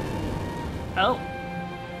 Oh.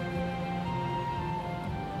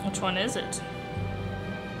 Which one is it?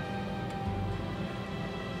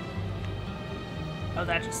 Oh,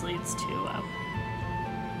 that just leads to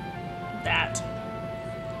that.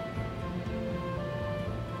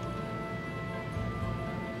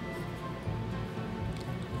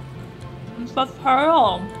 It's the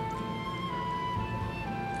pearl.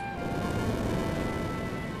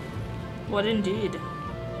 What indeed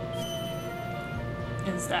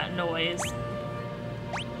is that noise?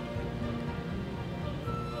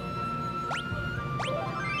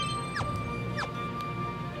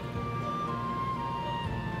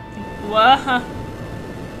 What?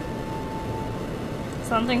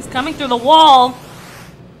 Something's coming through the wall.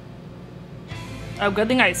 Oh, good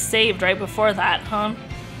thing I saved right before that, huh?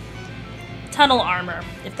 Tunnel armor.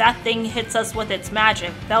 If that thing hits us with its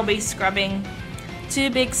magic, they'll be scrubbing 2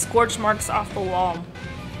 big scorch marks off the wall.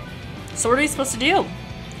 So what are we supposed to do?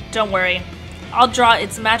 Don't worry. I'll draw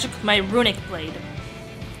its magic with my runic blade.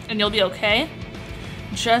 And you'll be okay?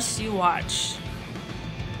 Just you watch.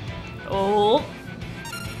 Oh.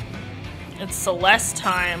 It's Celeste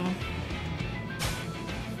time.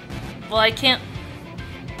 Well, I can't...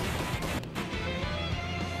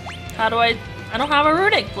 How do I don't have a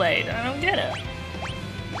runic blade. I don't get it.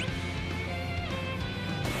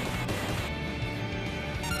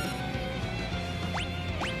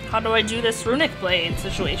 How do I do this runic blade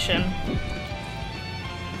situation?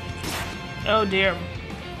 Oh dear.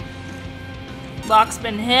 Lock's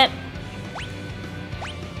been hit.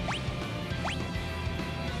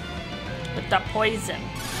 With the poison.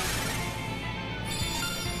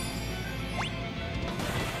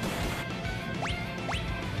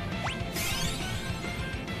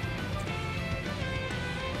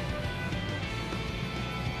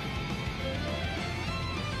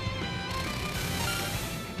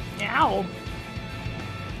 Ow.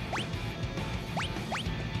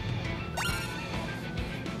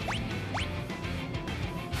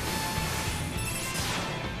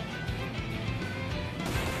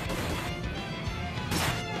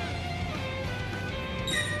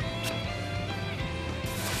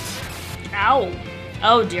 Ow.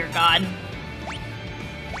 Oh dear God.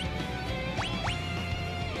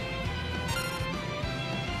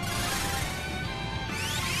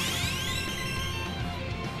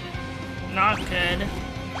 Not good.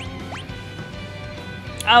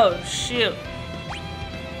 Oh shoot.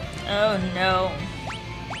 Oh no.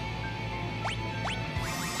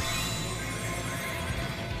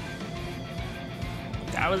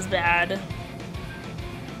 That was bad.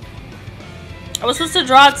 I was supposed to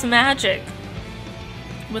draw its magic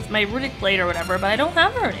with my runic blade or whatever, but I don't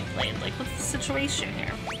have a runic blade. Like, what's the situation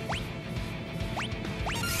here?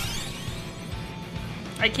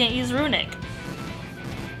 I can't use runic.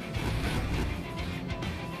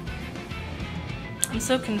 I'm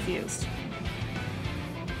so confused.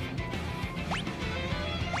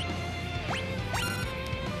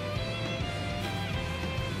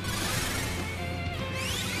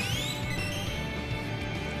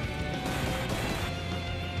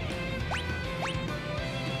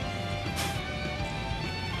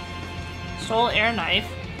 Soul air knife.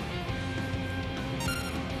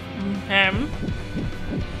 Him.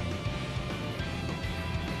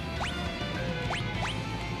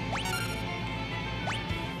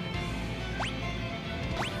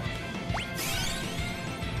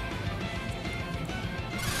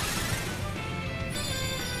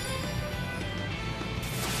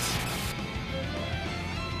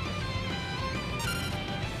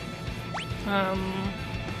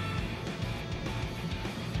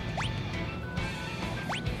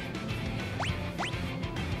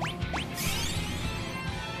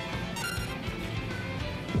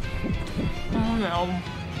 Oh no.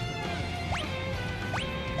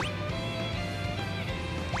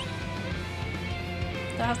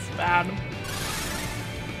 That's bad.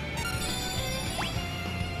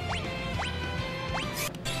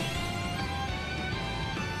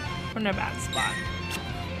 We're in a bad spot.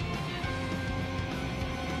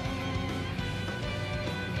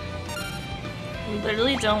 We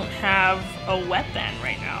literally don't have a weapon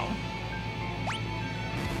right now.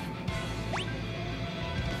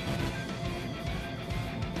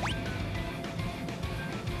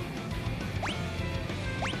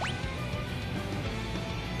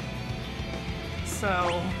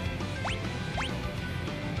 So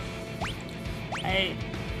I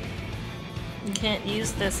can't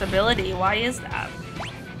use this ability. Why is that?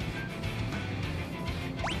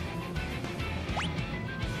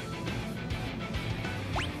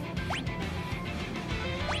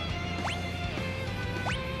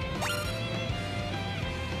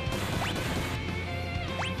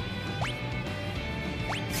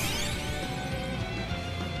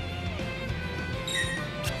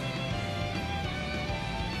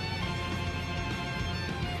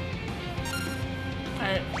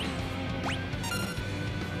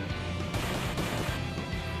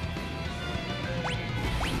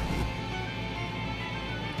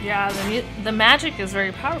 Yeah, the magic is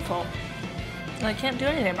very powerful. And I can't do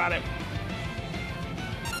anything about it.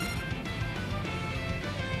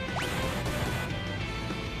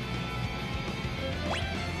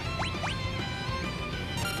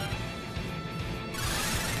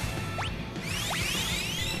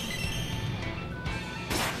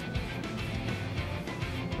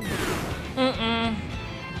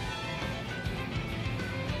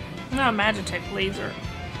 Not a Magitech laser.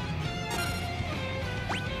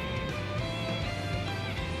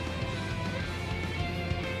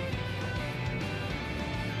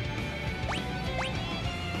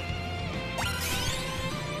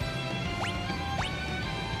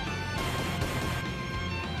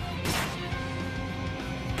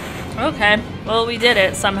 Okay, well, we did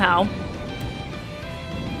it somehow.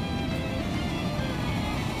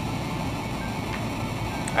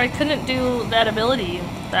 I couldn't do that ability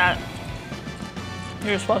that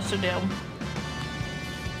you're supposed to do.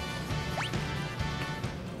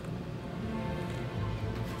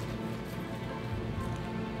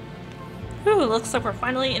 Whew, looks like we're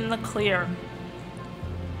finally in the clear.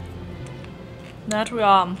 That we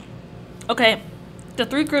are. Okay, the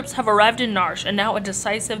three groups have arrived in Narsh, and now a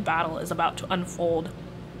decisive battle is about to unfold.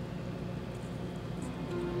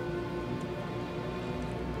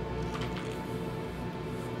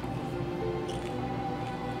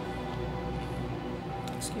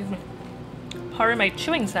 Excuse me. Pardon my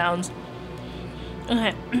chewing sounds.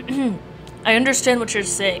 Okay. I understand what you're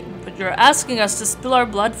saying, but you're asking us to spill our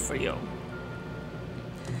blood for you.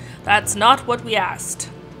 That's not what we asked,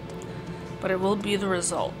 but it will be the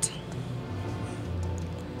result.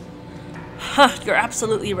 Huh, you're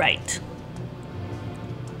absolutely right.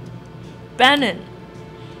 Bannon,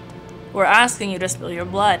 we're asking you to spill your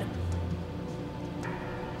blood.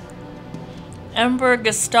 Emperor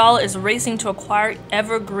Gestal is racing to acquire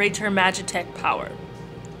ever greater Magitech power.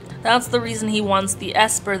 That's the reason he wants the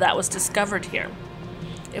Esper that was discovered here.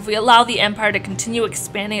 If we allow the Empire to continue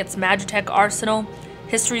expanding its Magitech arsenal,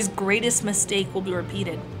 history's greatest mistake will be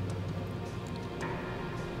repeated.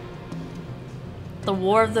 The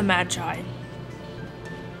War of the Magi.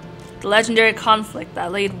 The legendary conflict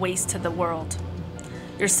that laid waste to the world.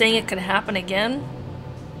 You're saying it could happen again?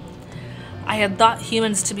 I had thought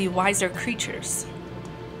humans to be wiser creatures.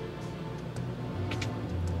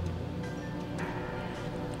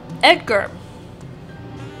 Edgar!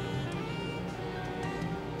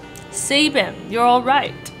 Sabin, you're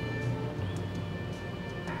alright.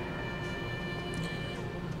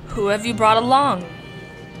 Who have you brought along?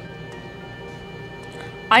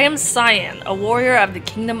 I am Cyan, a warrior of the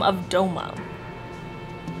Kingdom of Doma.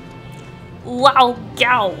 Wow,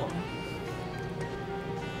 gow!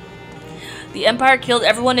 The Empire killed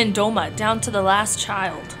everyone in Doma, down to the last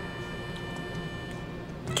child.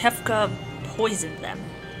 Kefka poisoned them.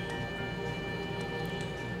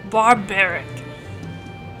 Barbaric.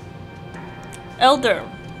 Elder.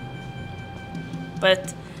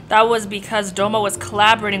 But that was because Doma was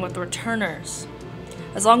collaborating with the Returners.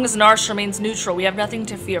 As long as Narsh remains neutral, we have nothing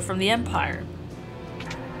to fear from the Empire.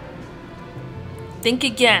 Think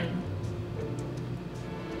again.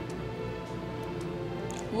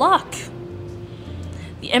 Luck.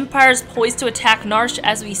 The Empire is poised to attack Narsh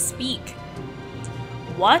as we speak.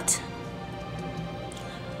 What?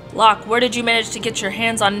 Locke, where did you manage to get your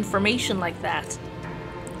hands on information like that?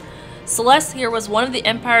 Celeste here was one of the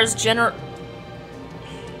Empire's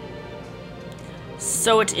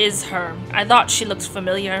So it is her. I thought she looked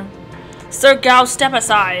familiar. Sir Gao, step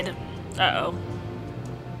aside. Uh-oh.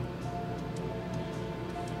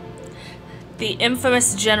 The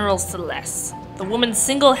infamous General Celeste. The woman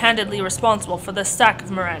single-handedly responsible for the sack of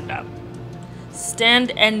Miranda.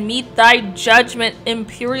 Stand and meet thy judgment,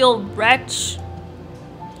 Imperial wretch.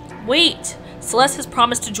 Wait! Celeste has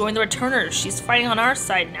promised to join the Returners. She's fighting on our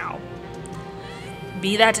side now.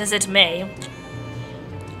 Be that as it may,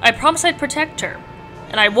 I promised I'd protect her,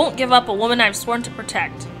 and I won't give up a woman I've sworn to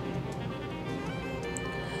protect.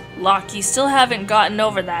 Locke, you still haven't gotten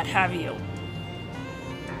over that, have you?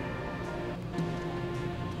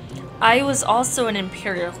 I was also an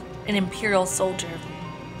Imperial soldier.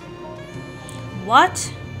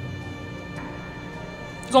 What?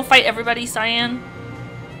 You gonna fight everybody, Cyan?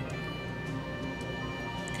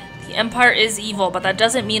 The Empire is evil, but that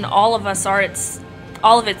doesn't mean all of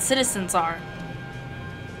its citizens are.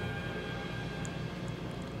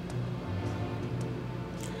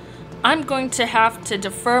 I'm going to have to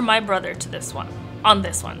defer my brother to this one, on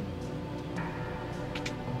this one.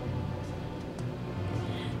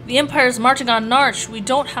 The Empire's marching on Narsh. We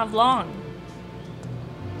don't have long.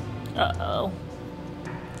 Uh-oh.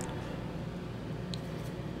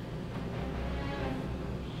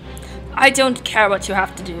 I don't care what you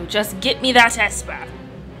have to do. Just get me that Esper.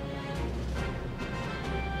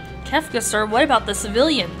 Kefka, sir, what about the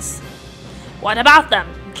civilians? What about them?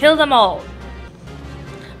 Kill them all.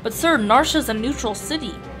 But sir, Narsha's a neutral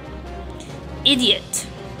city. Idiot.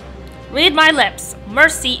 Read my lips.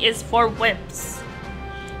 Mercy is for wimps.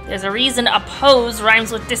 There's a reason oppose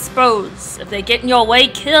rhymes with dispose. If they get in your way,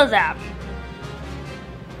 kill them.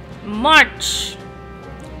 March.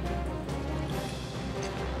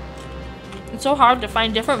 It's so hard to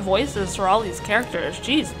find different voices for all these characters.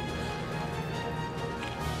 Jeez.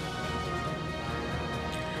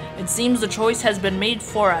 It seems the choice has been made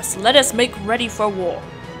for us. Let us make ready for war.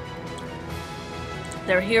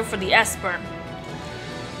 They're here for the Esper.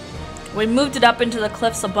 We moved it up into the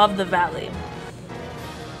cliffs above the valley.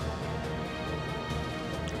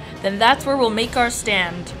 Then that's where we'll make our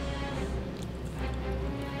stand.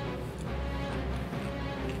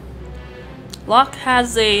 Locke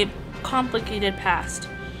has a complicated past.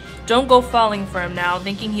 Don't go falling for him now,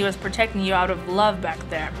 thinking he was protecting you out of love back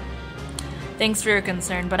there. Thanks for your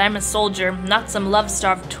concern, but I'm a soldier, not some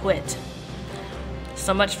love-starved twit.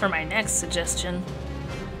 So much for my next suggestion.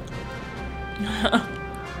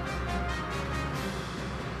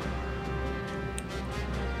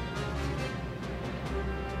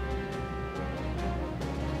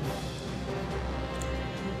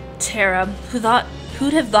 Terra,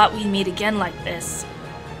 who'd have thought we'd meet again like this?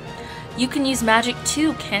 You can use magic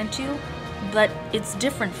too, can't you? But it's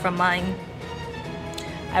different from mine.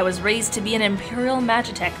 I was raised to be an Imperial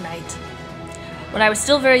Magitech Knight. When I was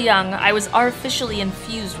still very young, I was artificially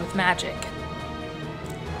infused with magic.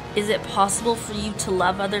 Is it possible for you to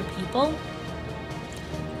love other people?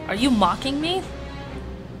 Are you mocking me?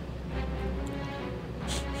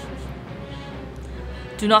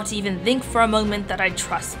 Do not even think for a moment that I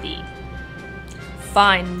trust thee.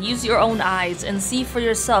 Fine, use your own eyes and see for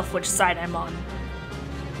yourself which side I'm on.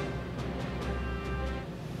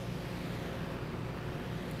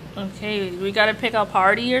 Okay, we gotta pick a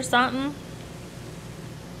party or something?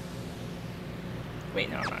 Wait,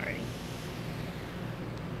 no, I'm not ready.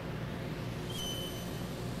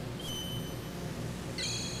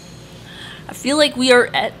 I feel like we are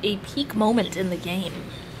at a peak moment in the game.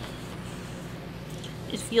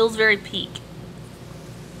 It feels very peak.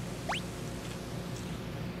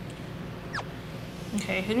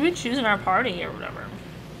 Okay, who do we choose in our party or whatever?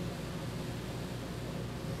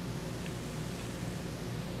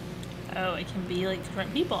 Oh, it can be like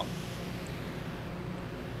different people.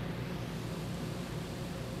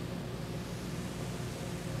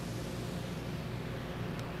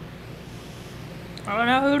 I don't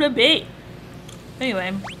know who to be. Anyway,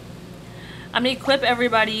 I'm gonna equip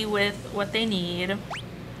everybody with what they need,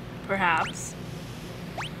 perhaps.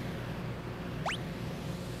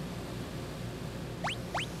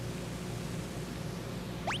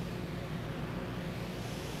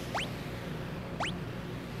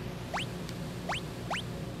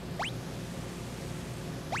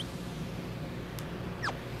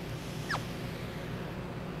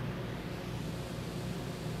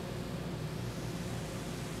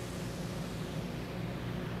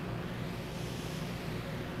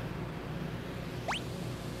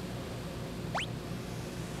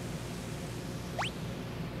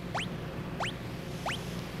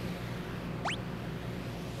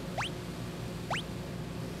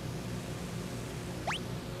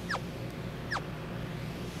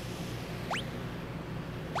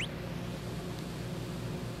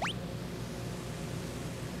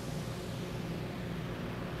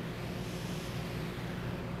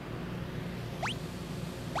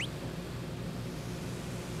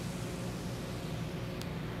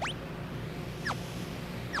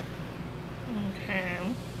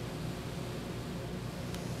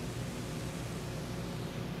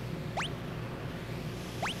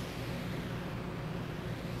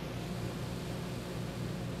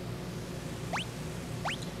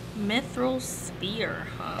 Mithril spear,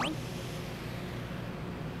 huh?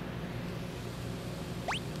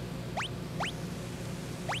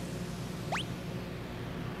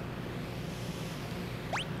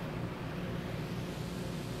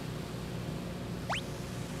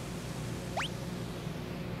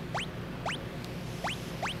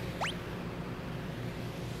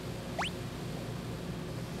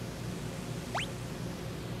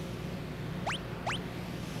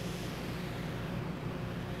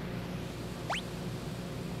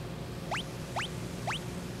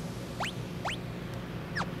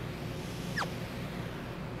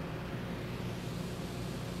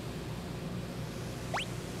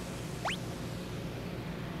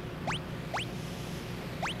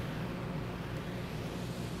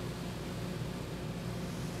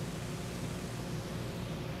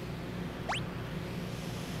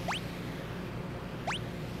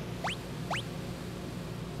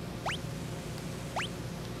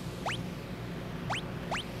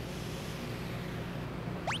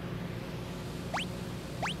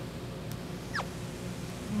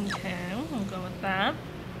 go with that.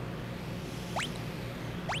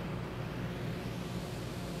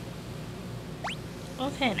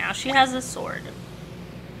 Okay, now she has a sword.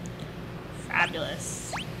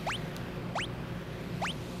 Fabulous.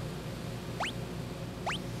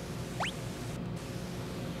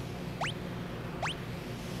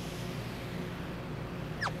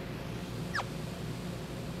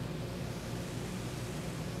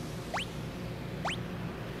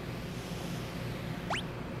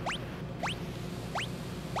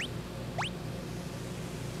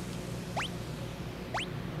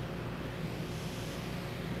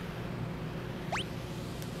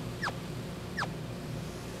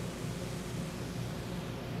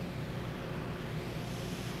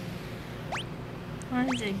 Where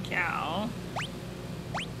did it go?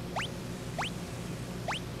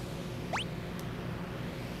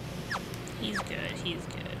 He's good, he's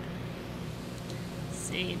good.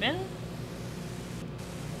 Saving.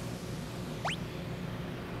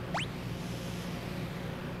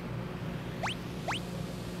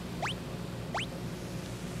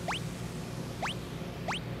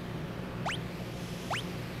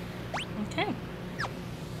 Okay.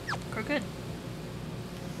 We're good.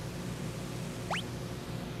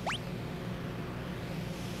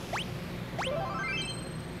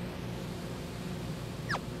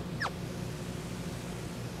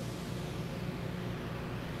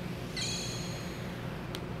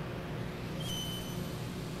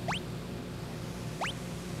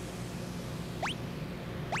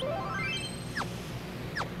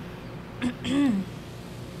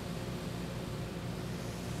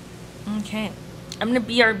 Okay, I'm gonna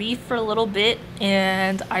BRB for a little bit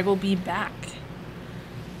and I will be back.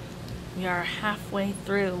 We are halfway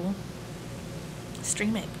through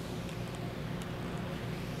streaming.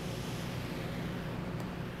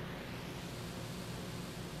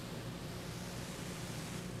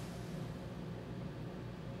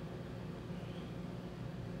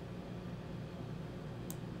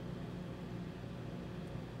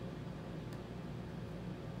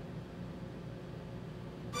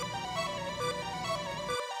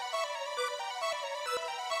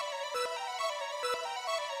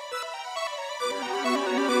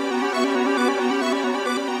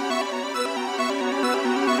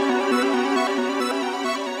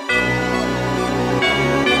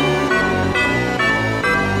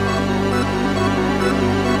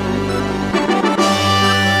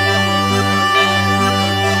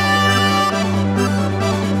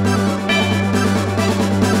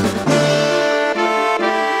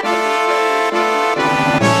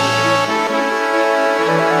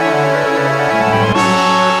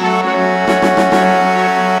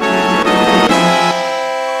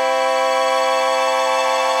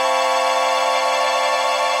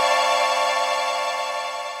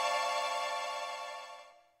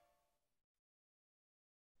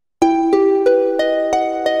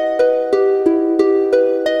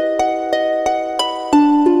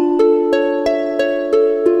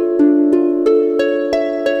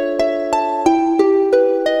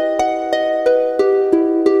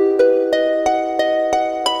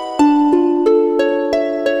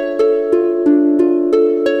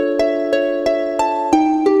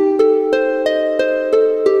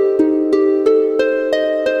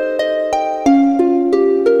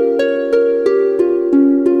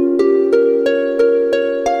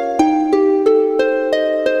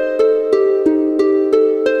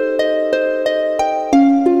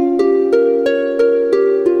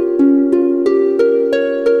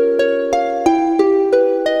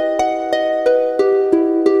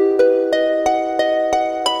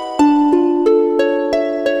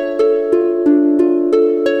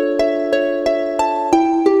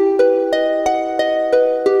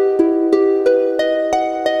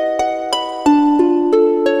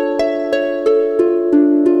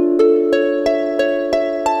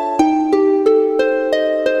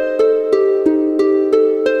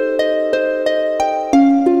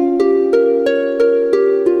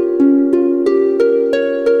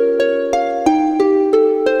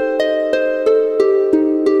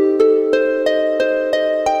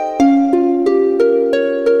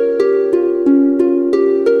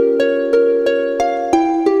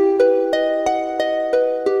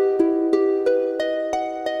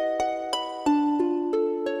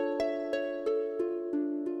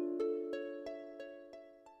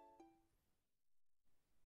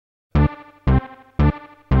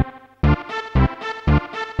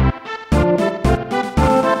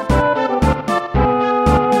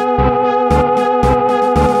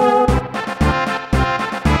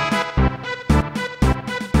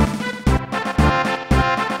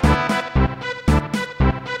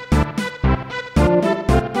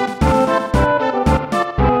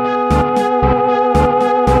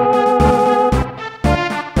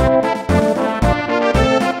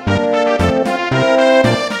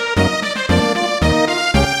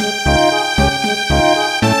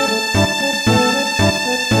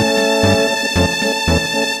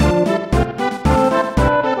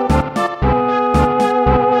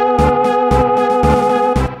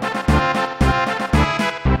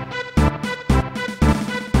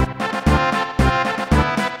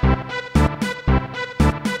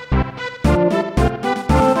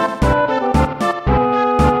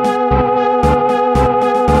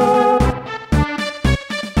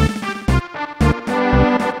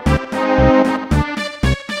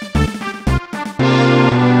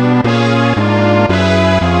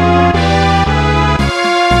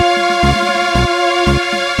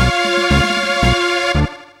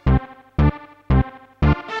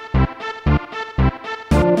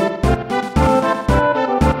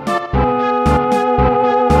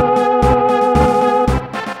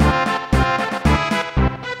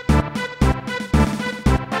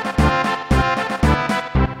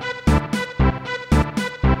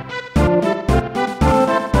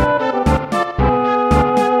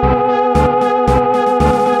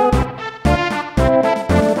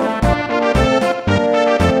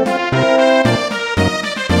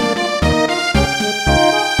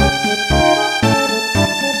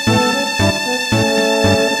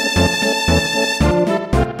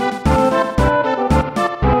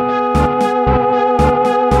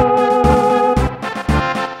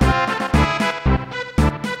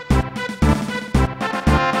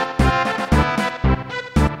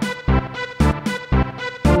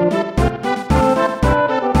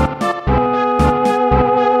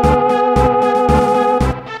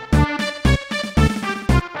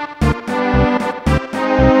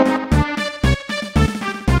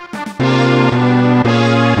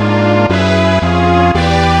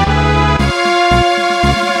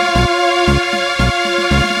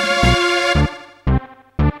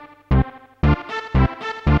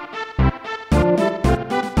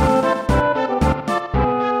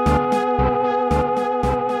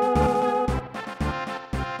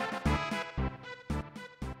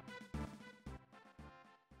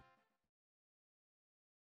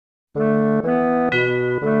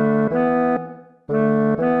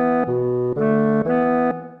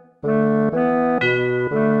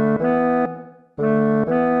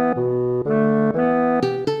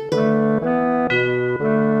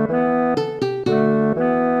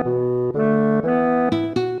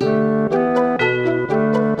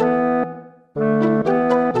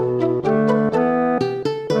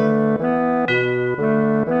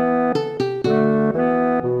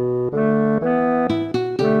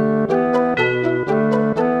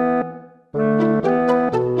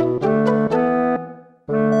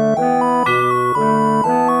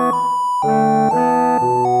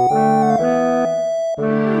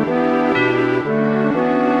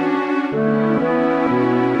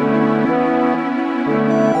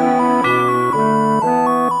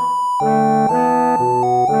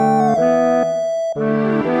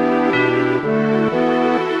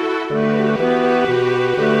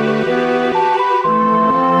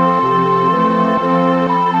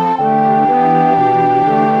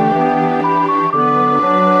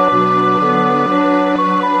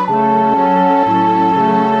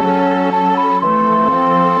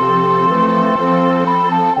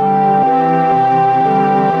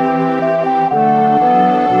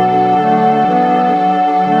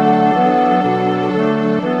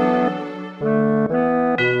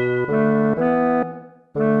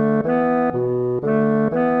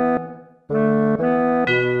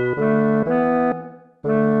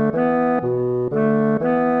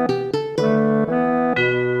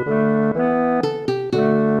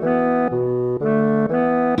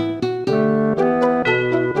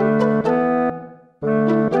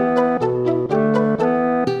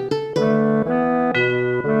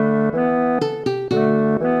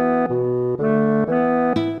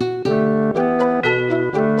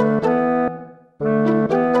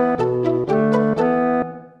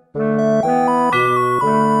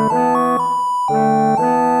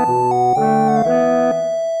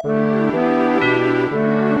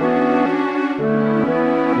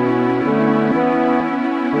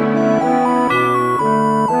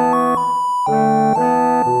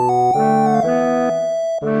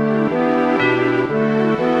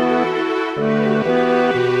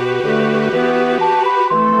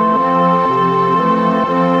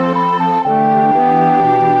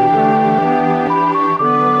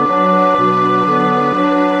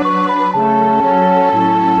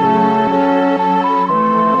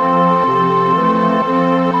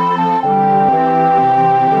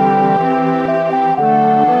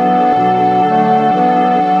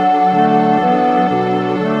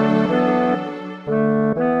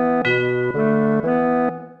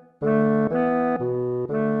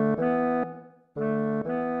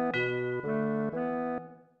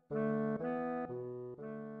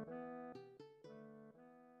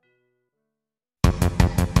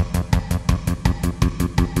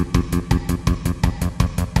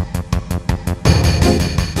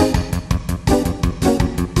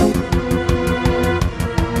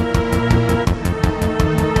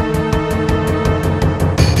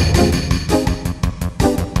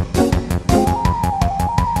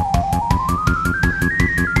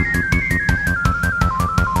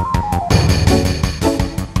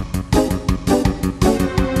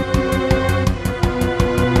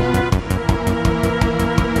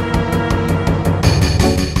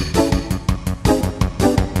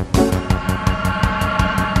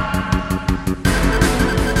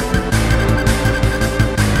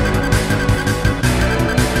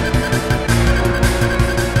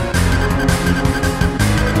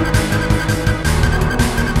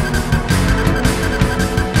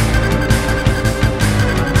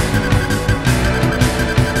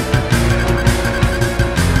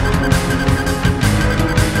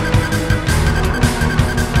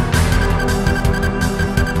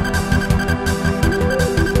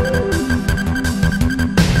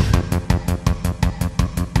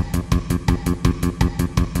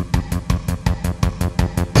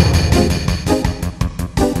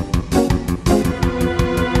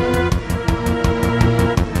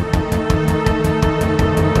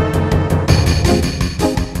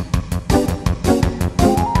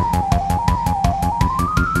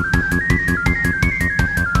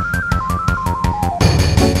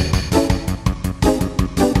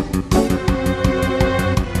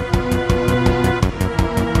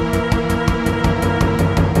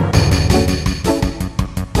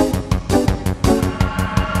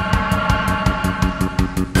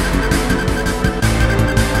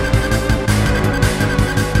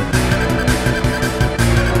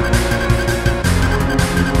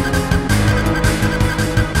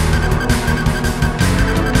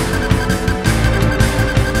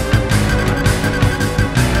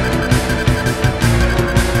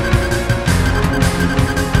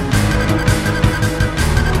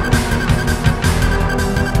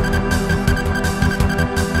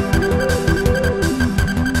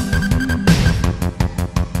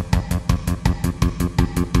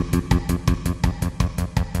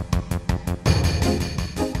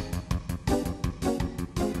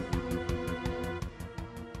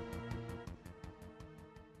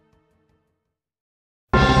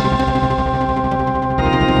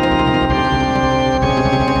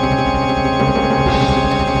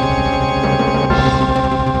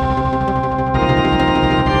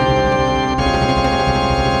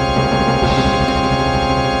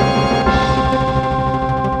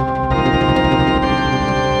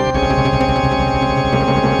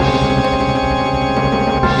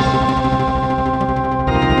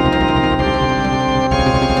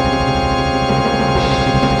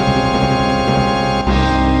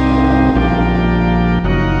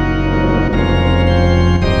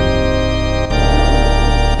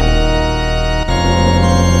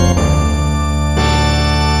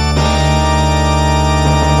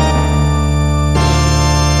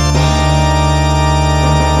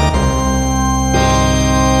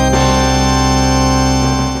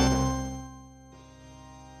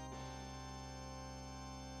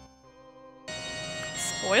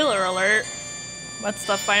 Spoiler alert. What's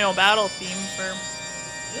the final battle theme for...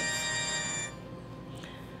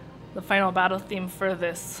 The final battle theme for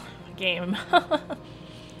this game.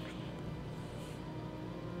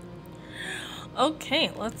 Okay,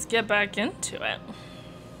 let's get back into it.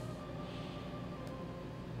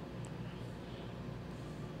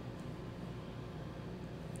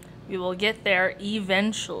 We will get there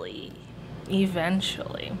eventually.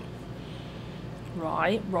 Eventually.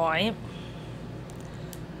 Right.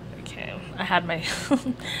 Okay, I had my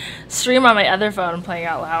stream on my other phone playing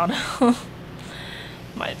out loud.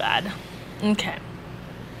 My bad. Okay.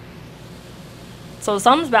 So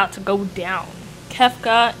something's about to go down.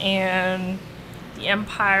 Kefka and the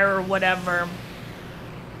Empire or whatever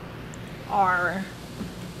are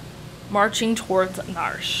marching towards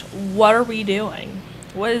Narsh. What are we doing?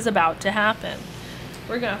 What is about to happen?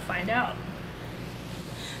 We're gonna find out.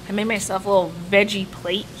 I made myself a little veggie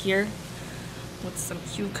plate here with some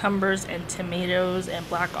cucumbers and tomatoes and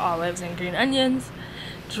black olives and green onions,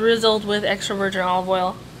 drizzled with extra virgin olive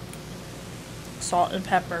oil, salt and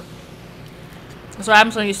pepper. That's what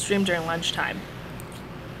happens when you stream during lunchtime.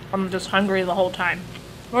 I'm just hungry the whole time.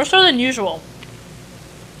 More so than usual.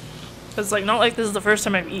 It's like not like this is the first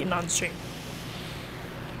time I've eaten on stream.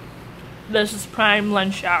 This is prime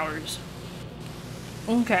lunch hours.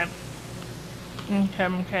 Okay.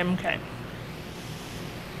 Okay.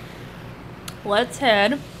 Let's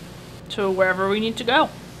head to wherever we need to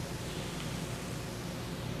go.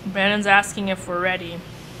 Brandon's asking if we're ready.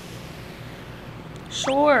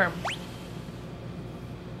 Sure.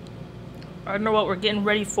 I don't know what we're getting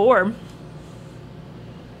ready for.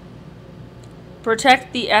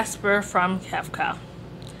 Protect the Esper from Kefka.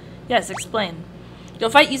 Yes, explain.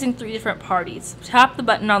 You'll fight using 3 different parties. Tap the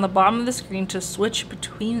button on the bottom of the screen to switch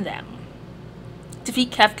between them.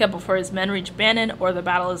 Defeat Kefka before his men reach Bannon or the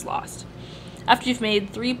battle is lost. After you've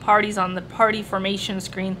made 3 parties on the party formation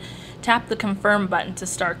screen, tap the confirm button to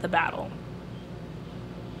start the battle.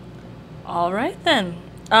 Alright then.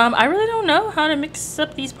 I really don't know how to mix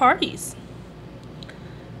up these parties.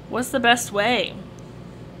 What's the best way?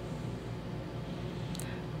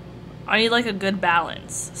 I need like a good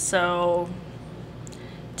balance. So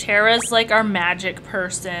Tara's like our magic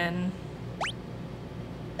person.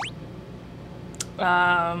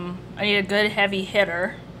 I need a good heavy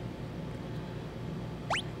hitter.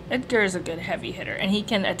 Edgar is a good heavy hitter, and he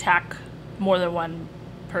can attack more than one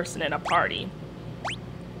person in a party.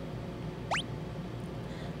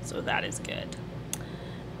 So that is good.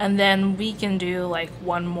 And then we can do like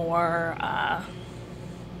one more,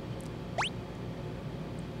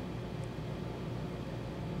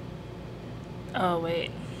 oh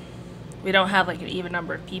wait. We don't have like an even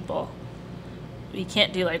number of people. We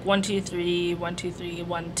can't do like 1, 2, 3, 1, 2, 3,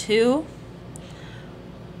 1, 2.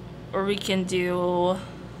 Or we can do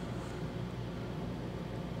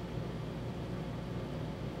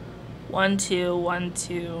 1, 2, 1,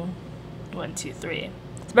 2, 1, 2, 3.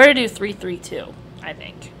 It's better to do 3, 3, 2, I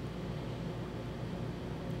think.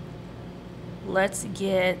 Let's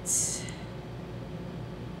get...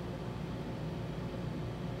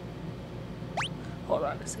 Hold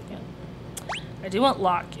on a second. I do want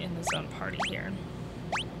Locke in his own party here.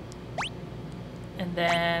 And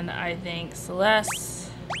then I think Celeste,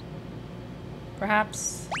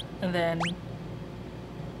 perhaps, and then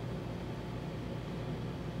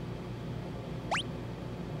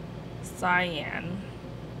Cyan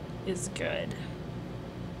is good.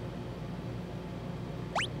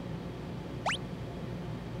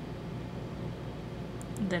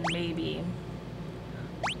 Then maybe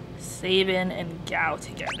Sabin and Gao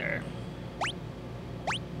together.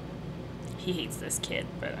 He hates this kid,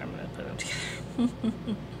 but I'm gonna put them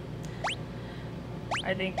together.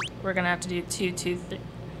 I think we're gonna have to do 2, 2, 3,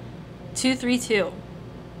 2, 3, 2.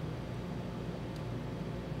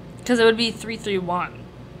 Because it would be 3, 3, 1.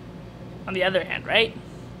 On the other hand, right?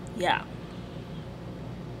 Yeah.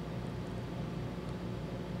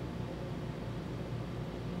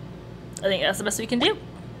 I think that's the best we can do.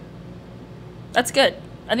 That's good.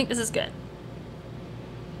 I think this is good.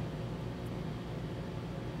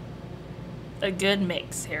 A good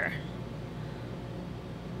mix here.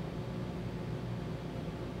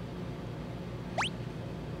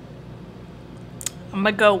 I'm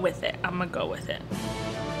gonna go with it. I'm gonna go with it.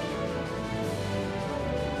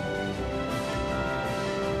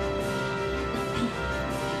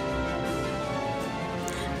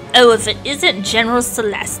 Oh, if it isn't General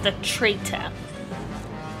Celeste, the traitor.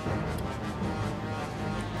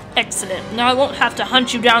 Excellent. Now I won't have to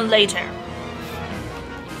hunt you down later.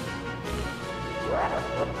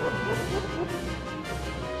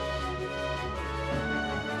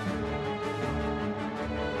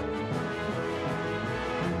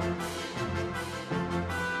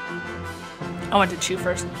 I want to chew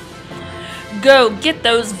first. Go get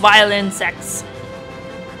those vile insects.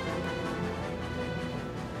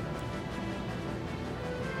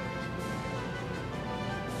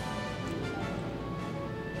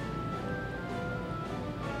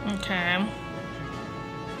 Okay.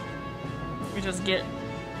 We just get...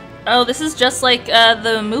 Oh, this is just like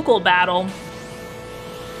the Moogle battle.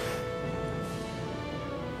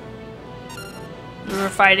 We were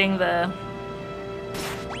fighting the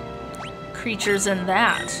creatures in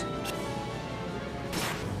that.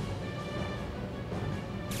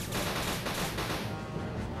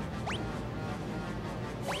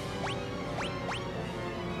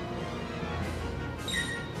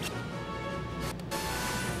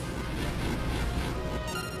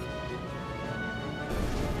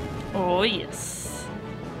 Oh, yes.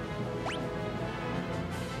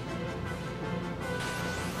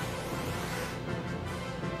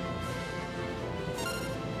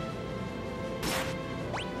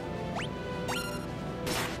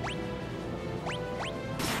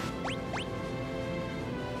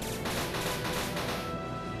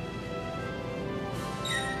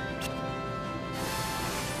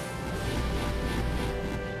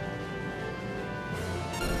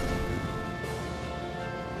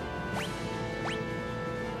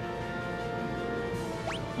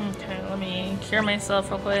 Okay, let me cure myself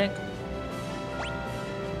real quick.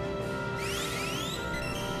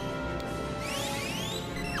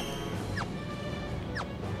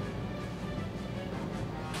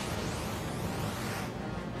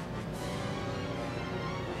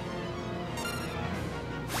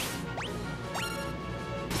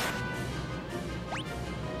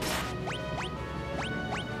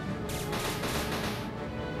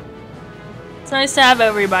 It's nice to have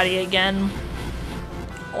everybody again.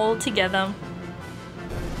 All together.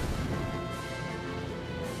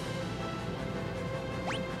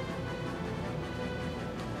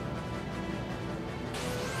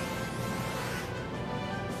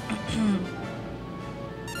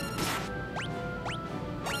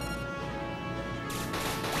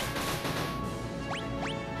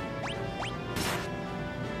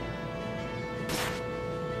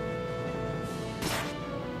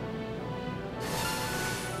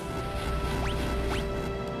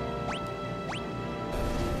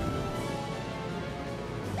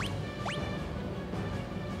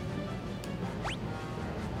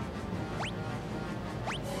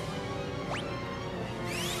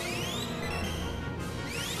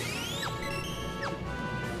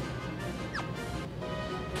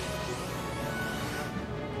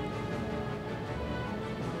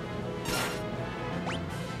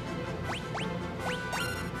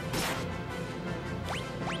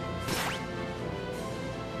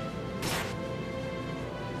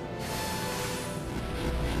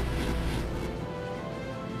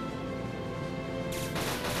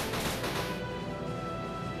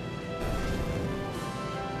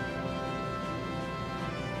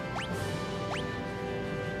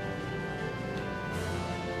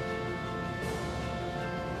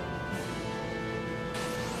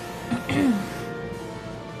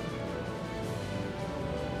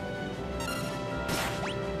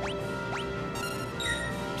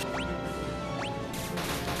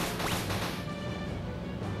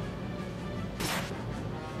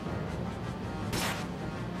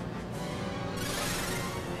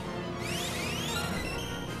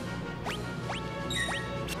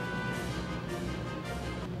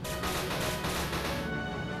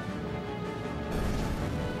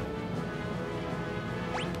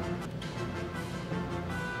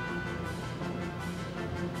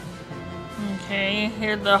 Okay,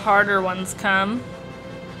 here the harder ones come.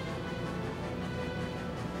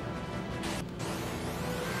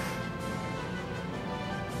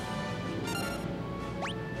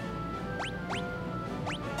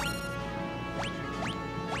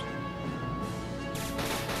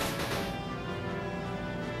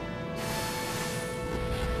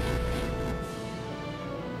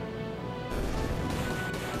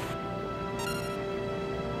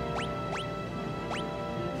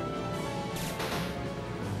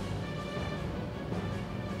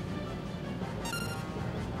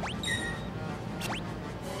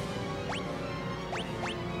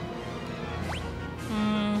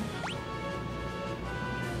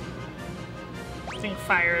 I think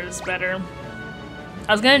fire is better.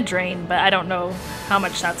 I was gonna drain, but I don't know how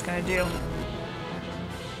much that's gonna do.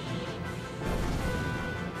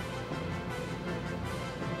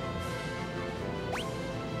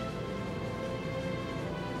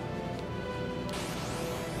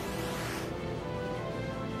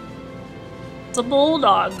 It's a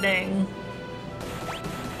bulldog thing.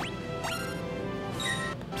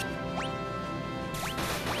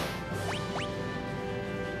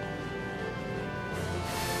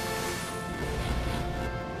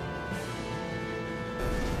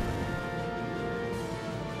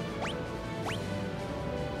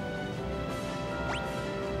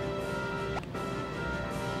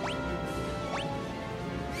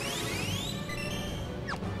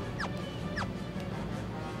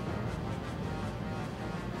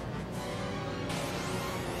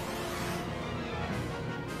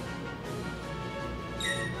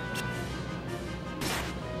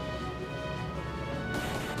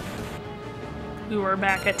 We were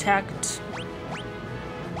back attacked.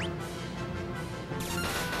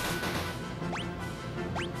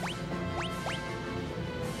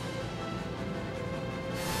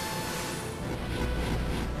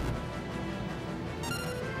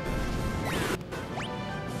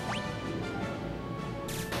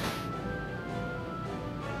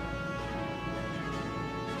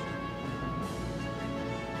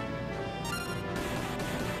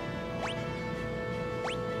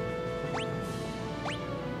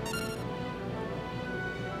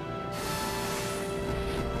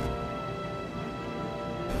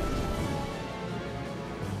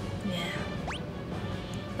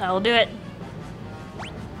 That'll do it.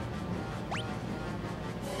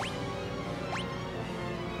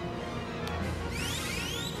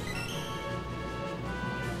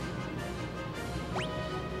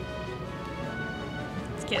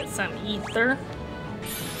 Let's get some ether.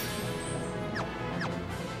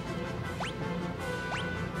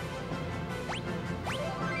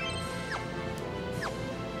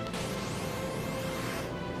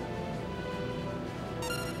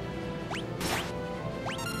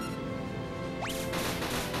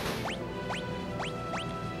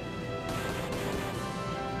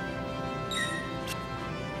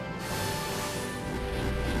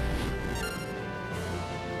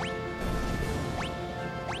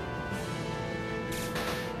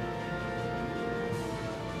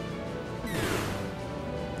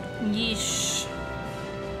 Yeesh.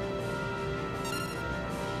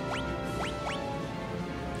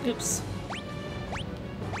 Oops.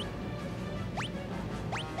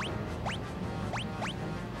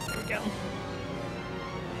 There we go.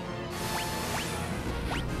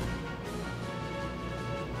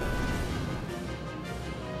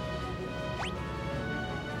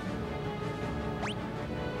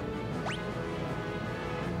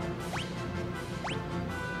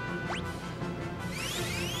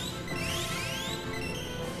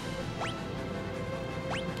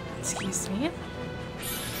 Excuse me.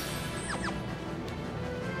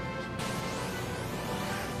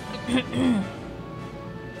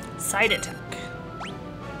 Side attack.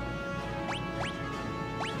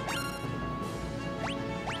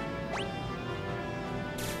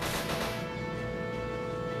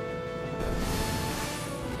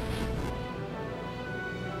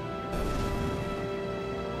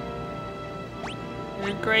 We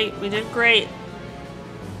did great. We did great.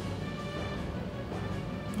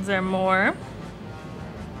 Is there more?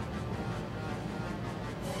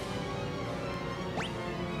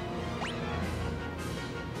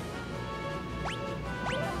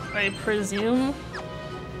 I presume.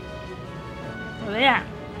 Where are they at?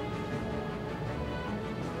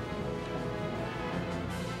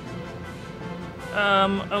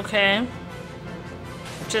 Okay.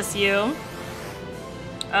 Just you?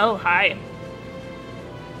 Oh, hi.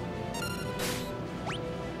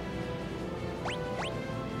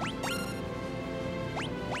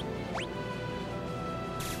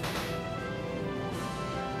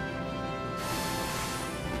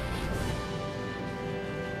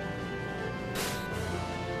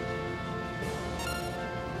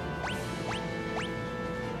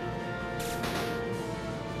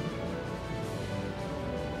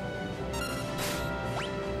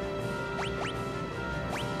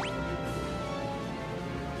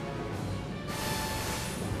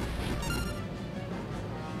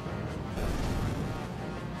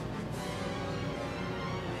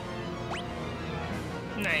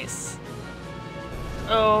 Nice.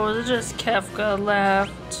 Oh, there's just Kefka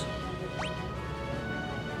left.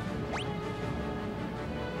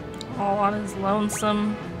 All on his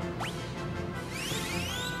lonesome.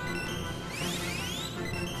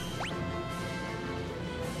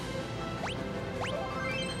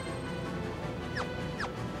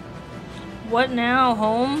 What now,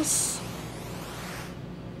 Holmes?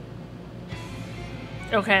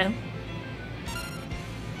 Okay.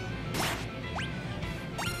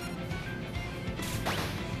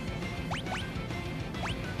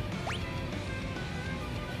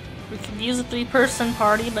 We could use a 3-person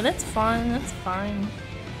party, but it's fine, that's fine.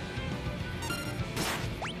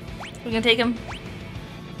 We can take him.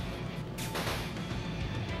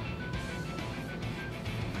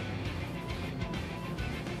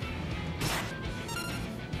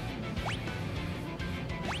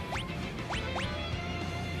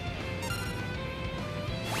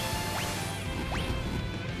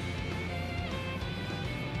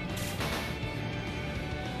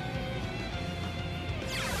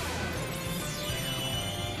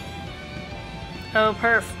 Oh,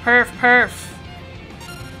 perf.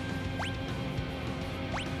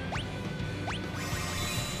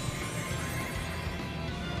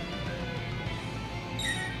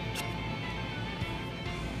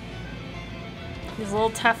 He's a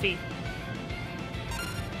little toughy.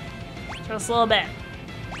 Just a little bit.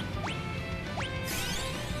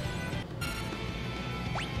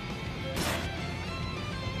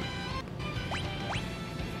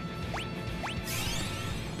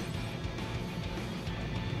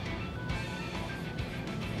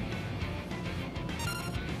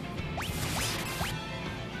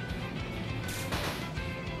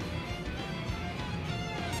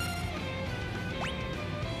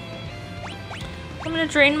 I'm gonna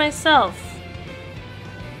drain myself.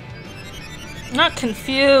 I'm not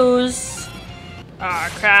confused. Ah,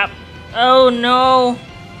 crap. Oh no.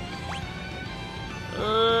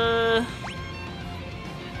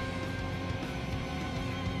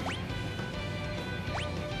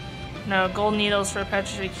 No, gold needles for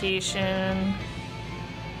petrification.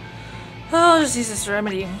 Oh, I'll just use this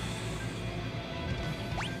remedy.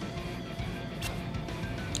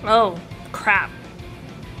 Oh, crap.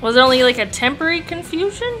 Was it only like a temporary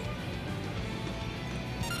confusion?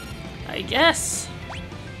 I guess.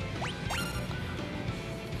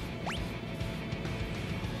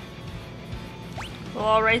 Well,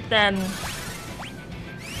 alright then.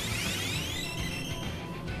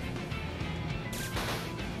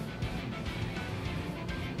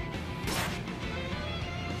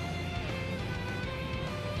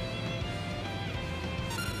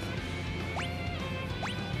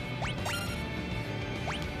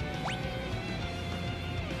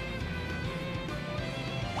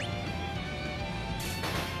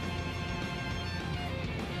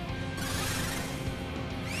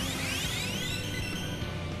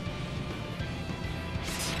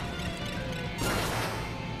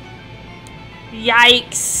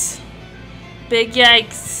 Yikes. Big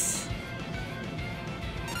yikes.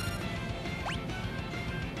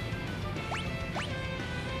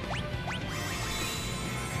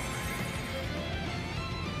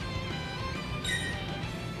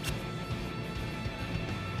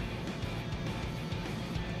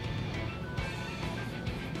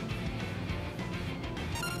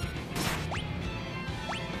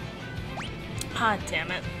 Ah, damn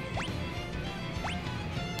it.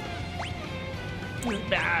 This is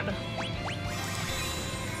bad.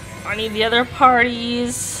 I need the other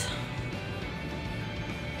parties.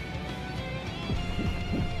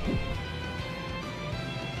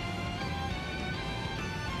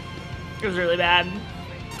 It was really bad.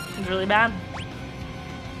 It was really bad.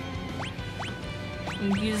 I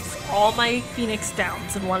used all my Phoenix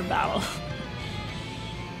downs in one battle.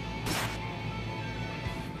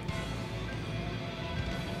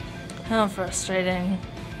 How frustrating.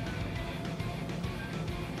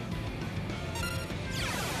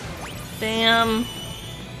 Damn.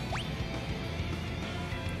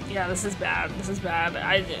 Yeah, this is bad. This is bad.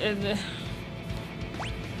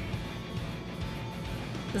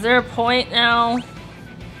 Is there a point now?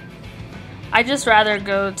 I'd just rather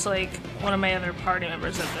go to like one of my other party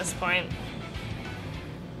members at this point.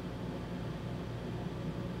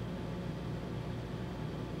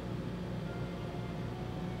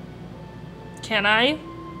 Can I?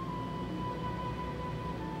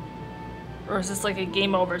 Or is this like a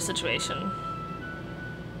game over situation?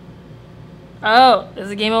 Oh, it's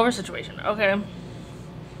a game over situation. Okay.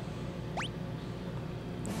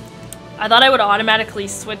 I thought I would automatically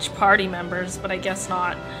switch party members, but I guess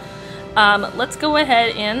not. Let's go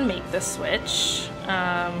ahead and make the switch to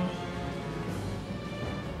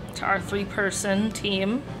our 3-person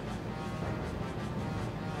team.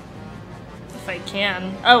 If I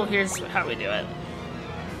can. Oh, here's how we do it.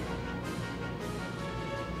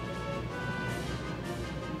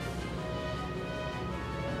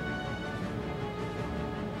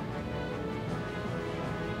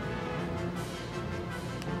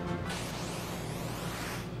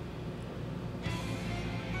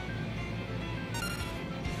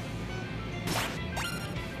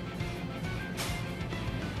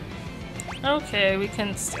 Okay, we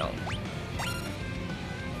can still.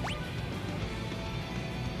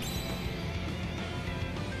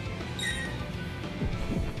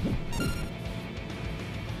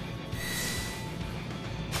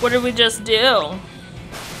 What did we just do?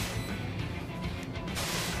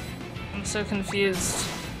 I'm so confused.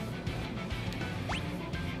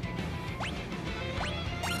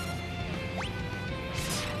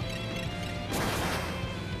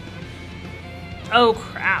 Oh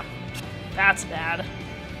crap. That's bad.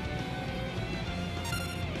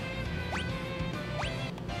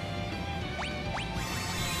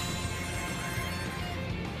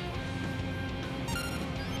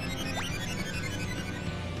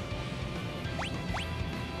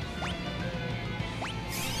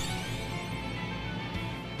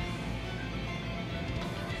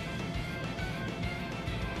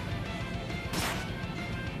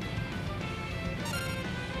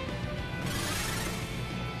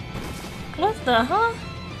 the huh?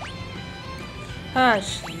 Ah,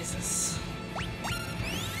 Jesus.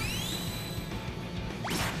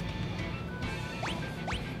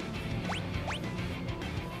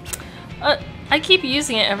 I keep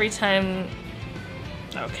using it every time.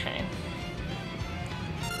 Okay.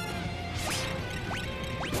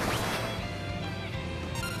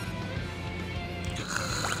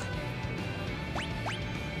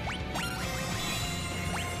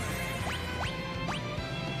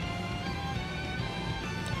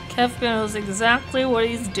 Kefka knows exactly what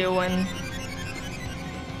he's doing.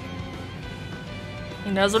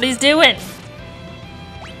 He knows what he's doing.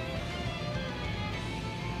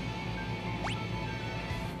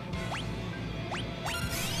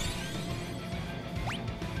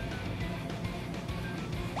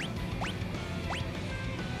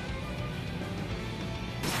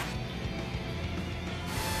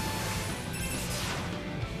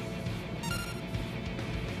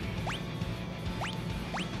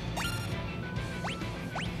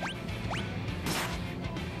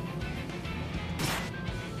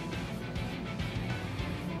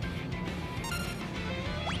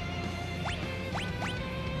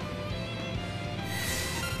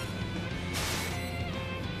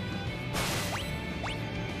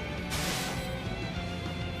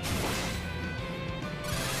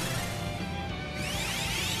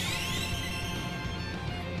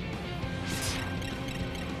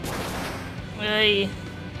 Hey,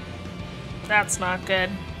 that's not good.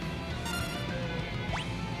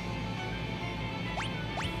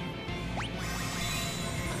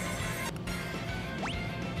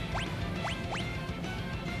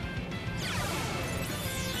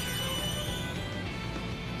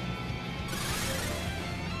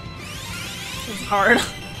 It's hard.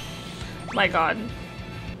 My God.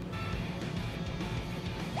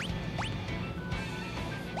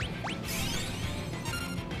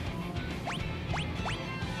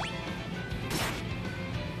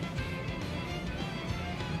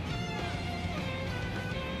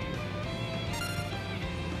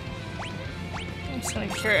 I'm just gonna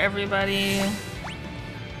cure everybody.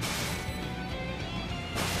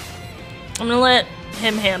 I'm gonna let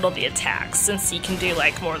him handle the attacks since he can do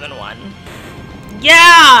like more than one.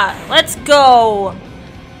 Yeah! Let's go!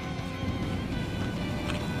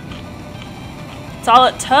 That's all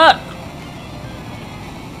it took.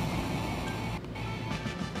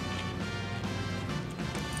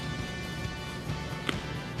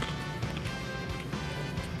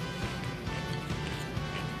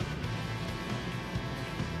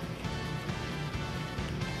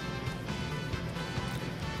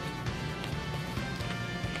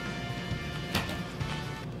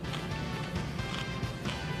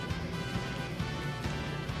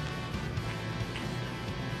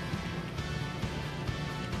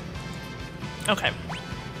 Okay,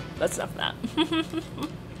 that's enough of that.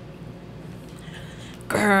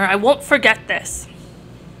 Grr, I won't forget this.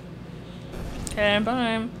 Okay,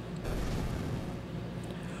 bye.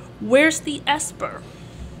 Where's the Esper?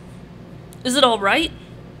 Is it all right?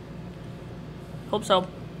 Hope so.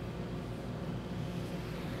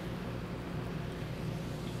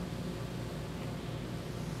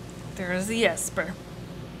 There's the Esper.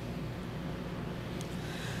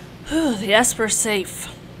 The Esper's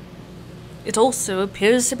safe. It also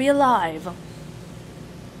appears to be alive.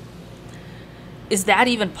 Is that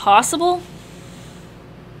even possible?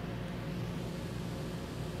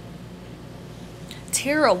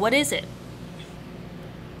 Tara, what is it?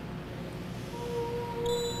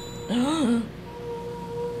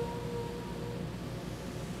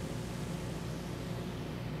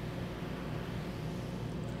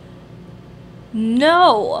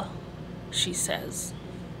 No, she says.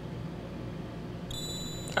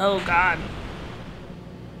 Oh God.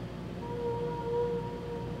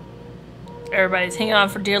 Everybody's hanging on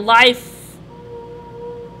for dear life.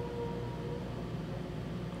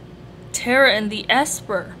 Tara and the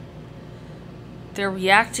Esper. They're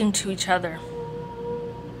reacting to each other.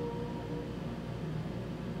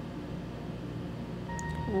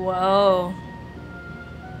 Whoa.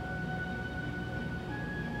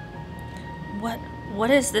 What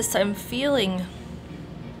is this I'm feeling?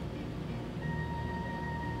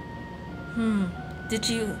 Did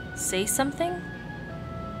you say something?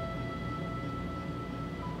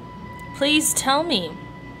 Please tell me.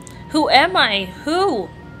 Who am I? Who?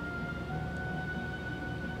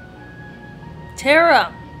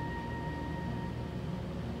 Tara.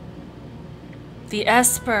 The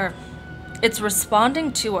Esper. It's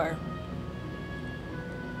responding to her.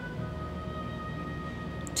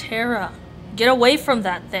 Tara, get away from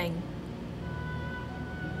that thing.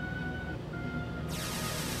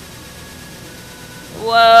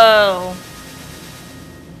 Whoa.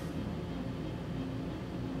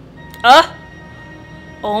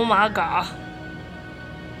 Oh my god.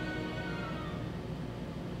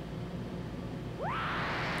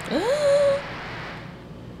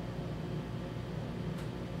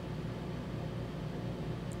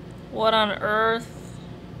 What on earth?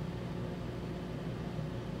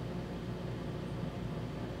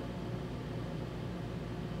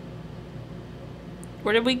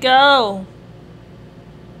 Where did we go?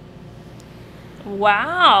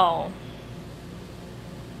 Wow.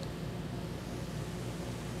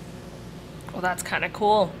 Well, that's kind of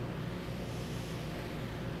cool.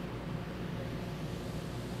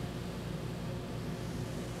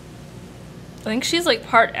 I think she's like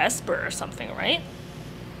part Esper or something, right?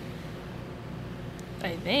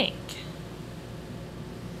 I think.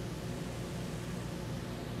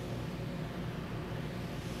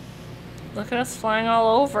 Look at us flying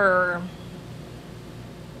all over.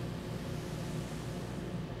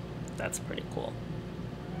 That's pretty cool.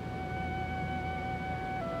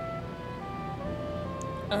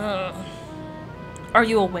 Are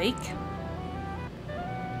you awake?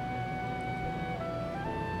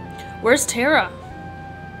 Where's Tara?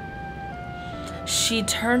 She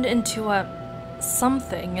turned into a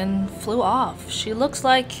something and flew off. She looks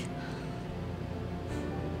like...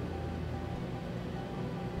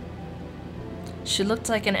 She looked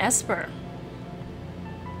like an Esper.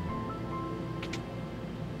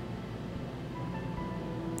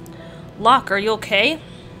 Locke, are you okay?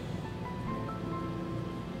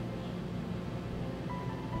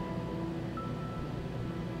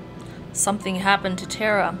 Something happened to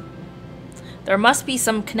Tara. There must be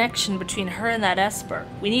some connection between her and that Esper.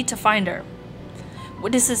 We need to find her.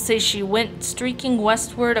 Witnesses say she went streaking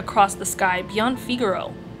westward across the sky beyond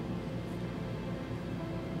Figaro.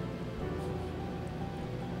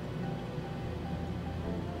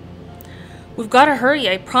 We've got to hurry.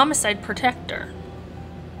 I promised I'd protect her.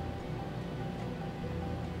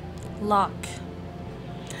 Locke.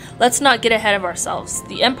 Let's not get ahead of ourselves.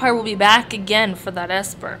 The Empire will be back again for that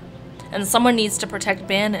Esper. And someone needs to protect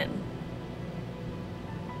Bannon.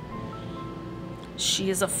 She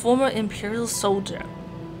is a former Imperial soldier.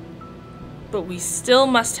 But we still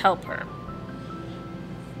must help her.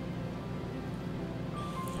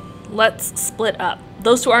 Let's split up.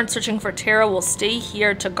 Those who aren't searching for Tara will stay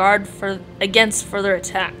here to guard against further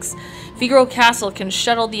attacks. Figaro Castle can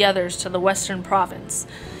shuttle the others to the western province.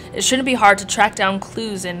 It shouldn't be hard to track down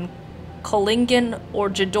clues in Kohlingen or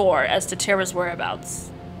Jador as to Tara's whereabouts.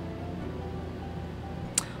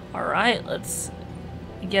 Alright, let's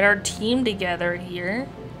get our team together here.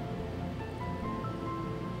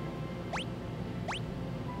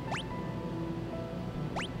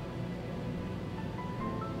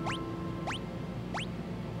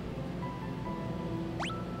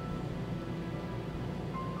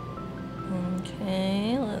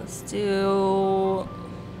 Okay, let's do...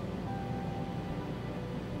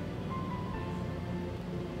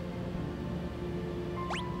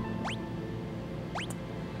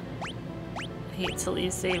 I hate to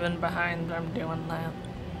leave Sabin behind, but I'm doing that.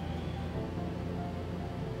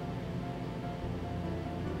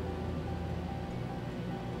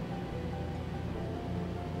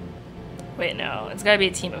 Wait, no, it's gotta be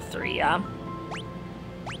a team of 3, yeah?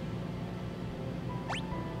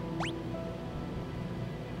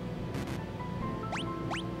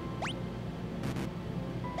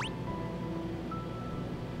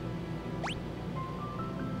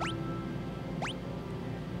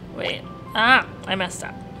 Wait. Ah, I messed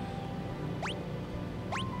up.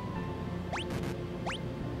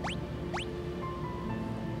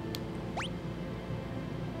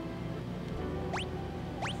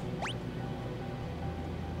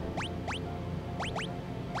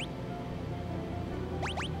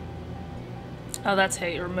 Oh, that's how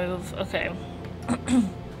you remove. Okay.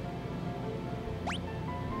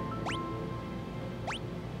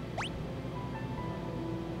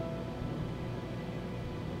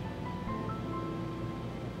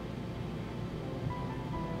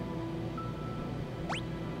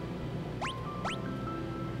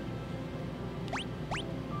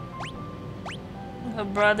 The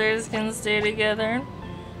brothers can stay together.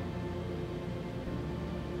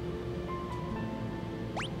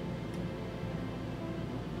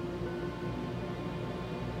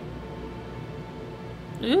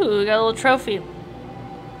 Ooh, we got a little trophy.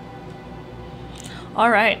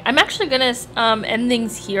 Alright, I'm actually gonna end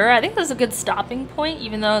things here. I think this is a good stopping point,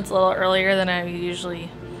 even though it's a little earlier than I usually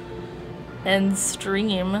end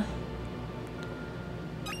stream.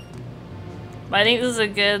 But I think this is a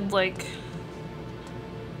good, like,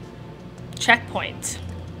 checkpoint.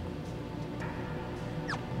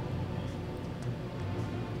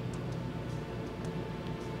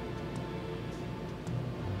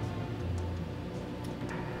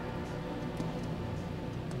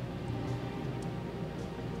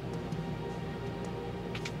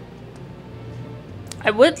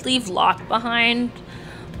 I would leave Locke behind,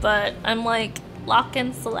 but I'm like, Locke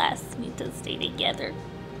and Celeste need to stay together.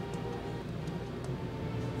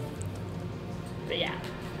 But yeah.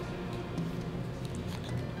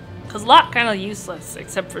 Because Locke kind of useless,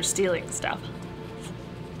 except for stealing stuff.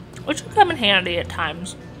 Which would come in handy at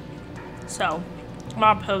times. So, I'm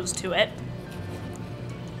not opposed to it.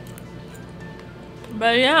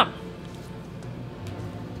 But yeah.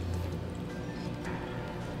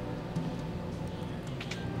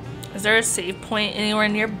 Is there a save point anywhere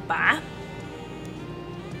nearby?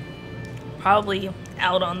 Probably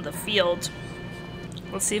out on the field.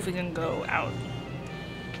 Let's see if we can go out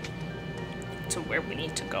to where we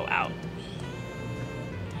need to go out.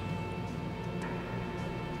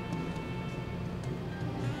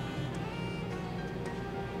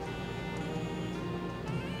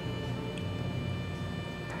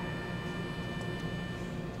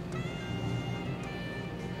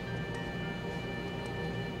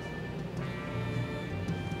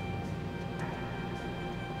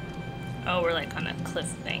 Oh, we're like on a cliff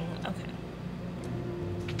thing. Okay.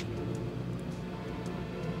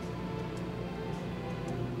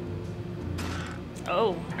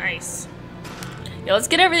 Oh, nice. Yeah, let's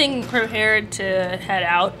get everything prepared to head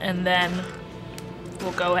out, and then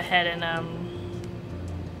we'll go ahead and,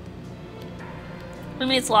 what do you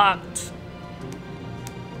mean it's locked?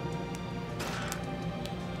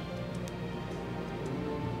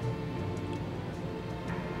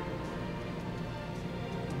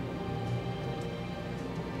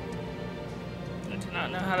 I do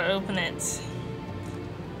not know how to open it.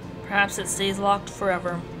 Perhaps it stays locked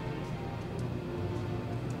forever.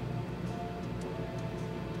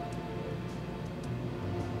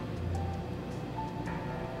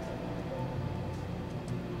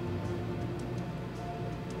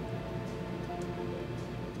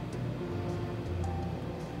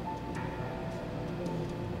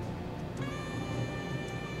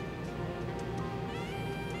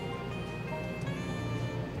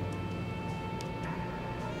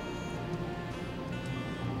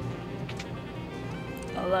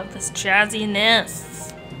 I love this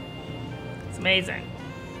jazziness. It's amazing.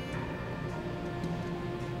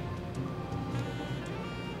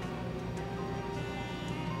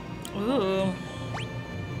 Ooh.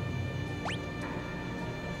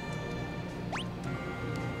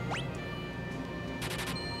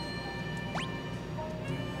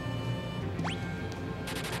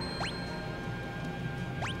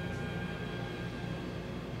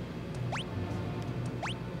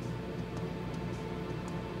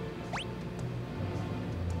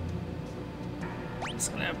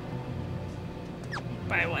 Just gonna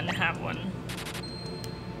buy one to have one.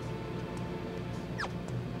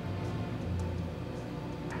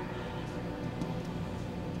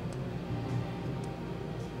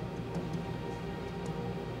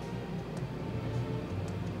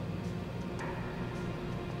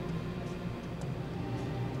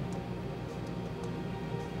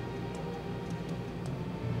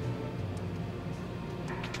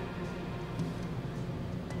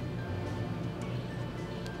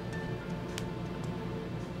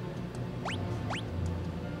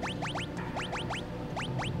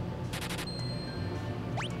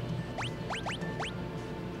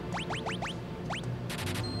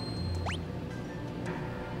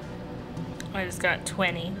 I just got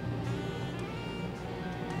 20.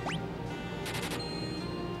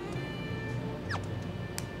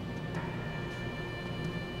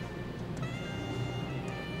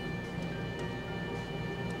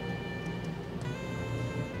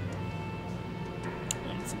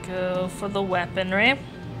 Let's go for the weaponry.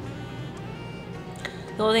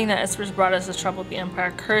 The only thing that Espers brought us is trouble. The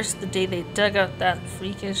Empire cursed the day they dug out that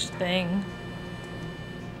freakish thing.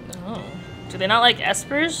 Oh. Do they not like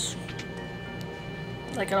Espers?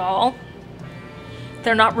 Like at all?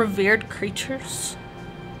 They're not revered creatures?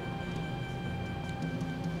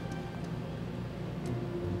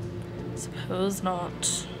 Suppose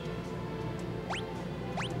not.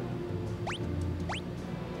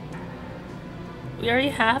 We already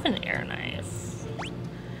have an air knife.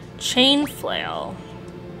 Chain flail.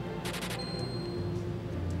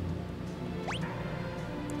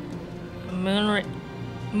 A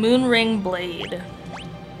moon ring blade.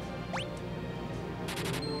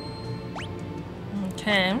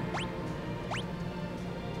 Okay.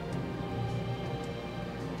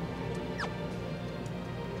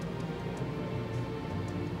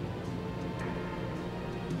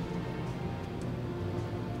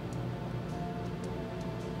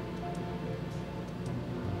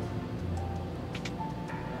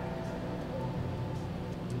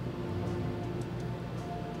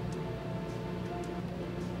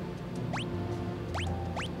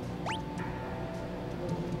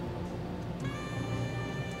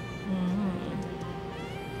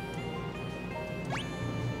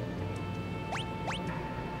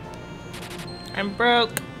 I'm broke.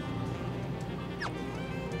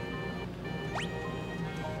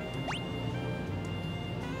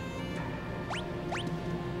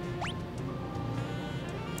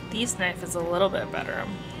 This knife is a little bit better.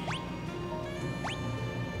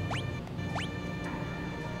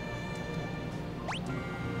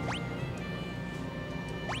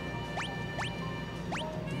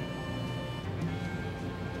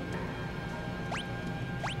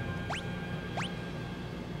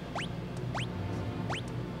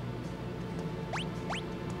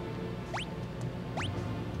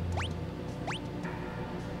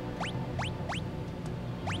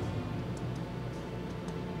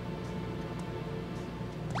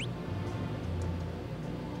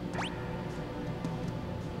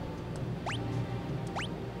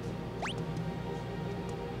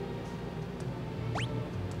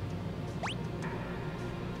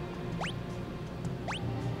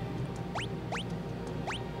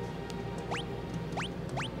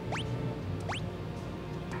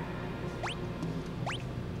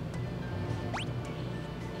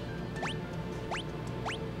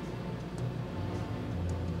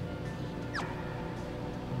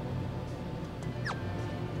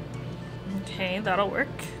 Okay, that'll work.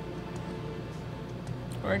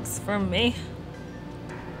 Works for me.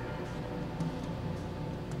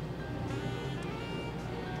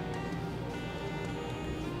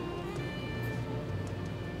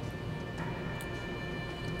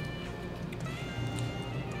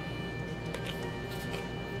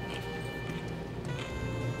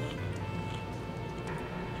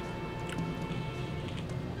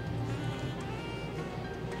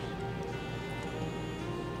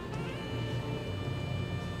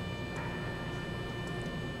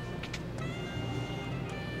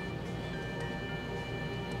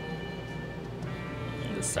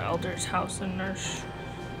 The elder's house and nurse.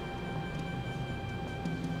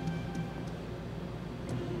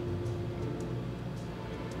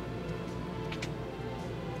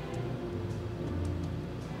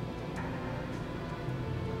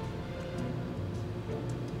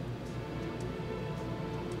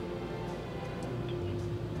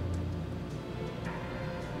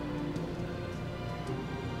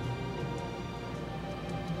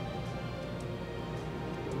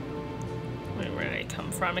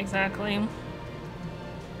 From exactly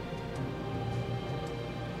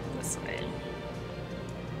this way.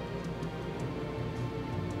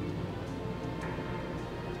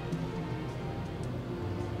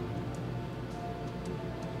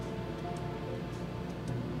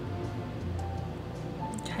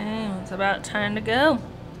 Okay, it's about time to go.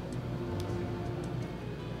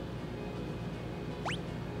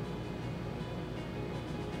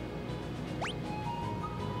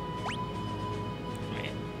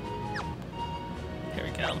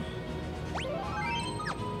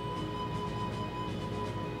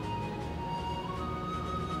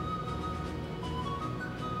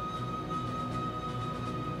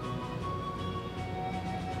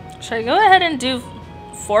 Should I go ahead and do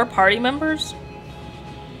 4 party members?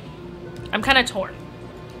 I'm kind of torn.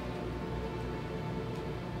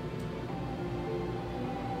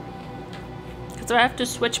 Because I have to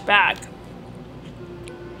switch back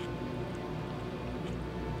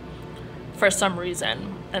for some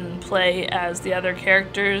reason and play as the other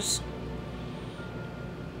characters.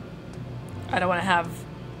 I don't want to have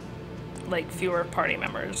like fewer party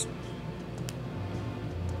members.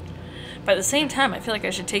 But at the same time, I feel like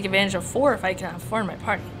I should take advantage of 4 if I can have 4 in my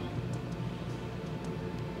party.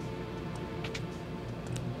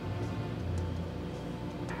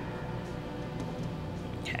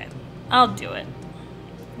 Okay, I'll do it.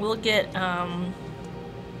 We'll get,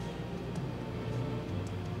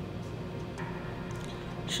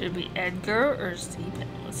 should it be Edgar or Stephen?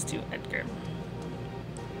 Let's do Edgar.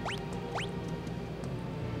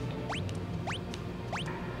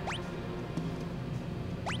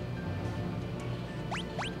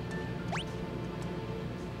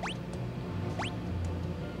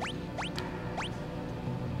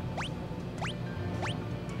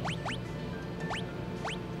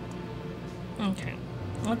 Okay,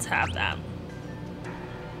 let's have that.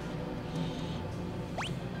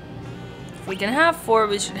 If we can have 4,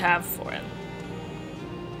 we should have 4.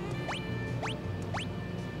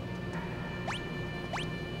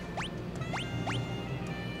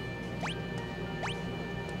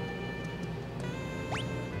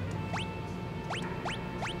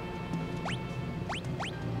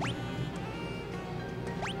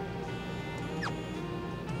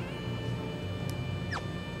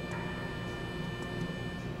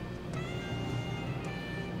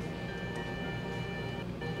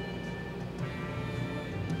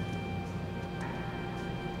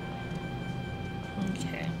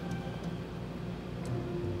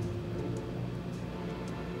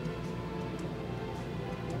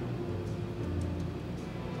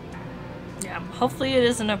 Yeah, hopefully it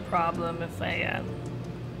isn't a problem if I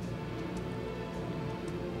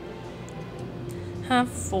have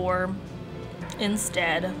 4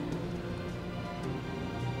 instead.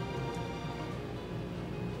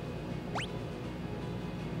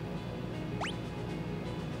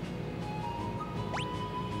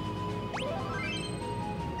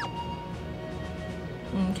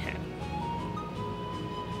 Okay.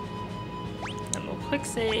 And we'll quick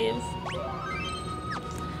save.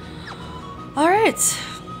 Alright.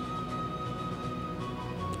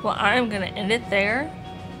 Well, I'm gonna end it there.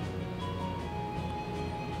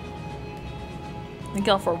 Thank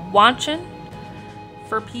y'all for watching,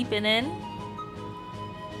 for peeping in.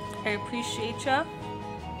 I appreciate ya.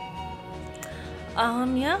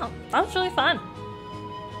 Yeah, that was really fun.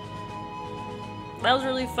 That was a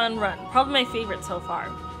really fun run. Probably my favorite so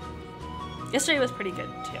far. Yesterday was pretty good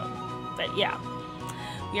too. But yeah,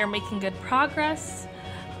 we are making good progress.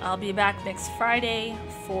 I'll be back next Friday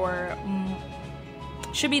for,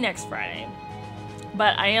 should be next Friday.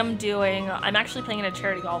 But I'm actually playing in a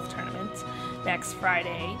charity golf tournament next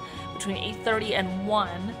Friday between 8:30 and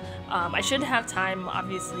 1. I should have time,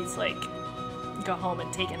 obviously, to like go home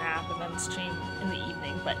and take a nap and then stream in the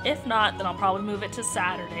evening. But if not, then I'll probably move it to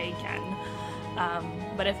Saturday again.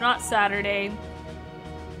 But if not Saturday,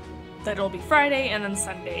 then it'll be Friday and then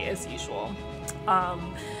Sunday as usual.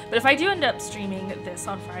 But if I do end up streaming this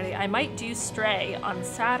on Friday, I might do Stray on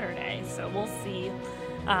Saturday, so we'll see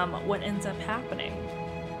what ends up happening.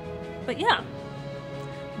 But yeah,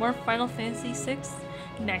 more Final Fantasy VI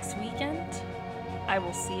next weekend. I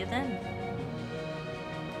will see you then.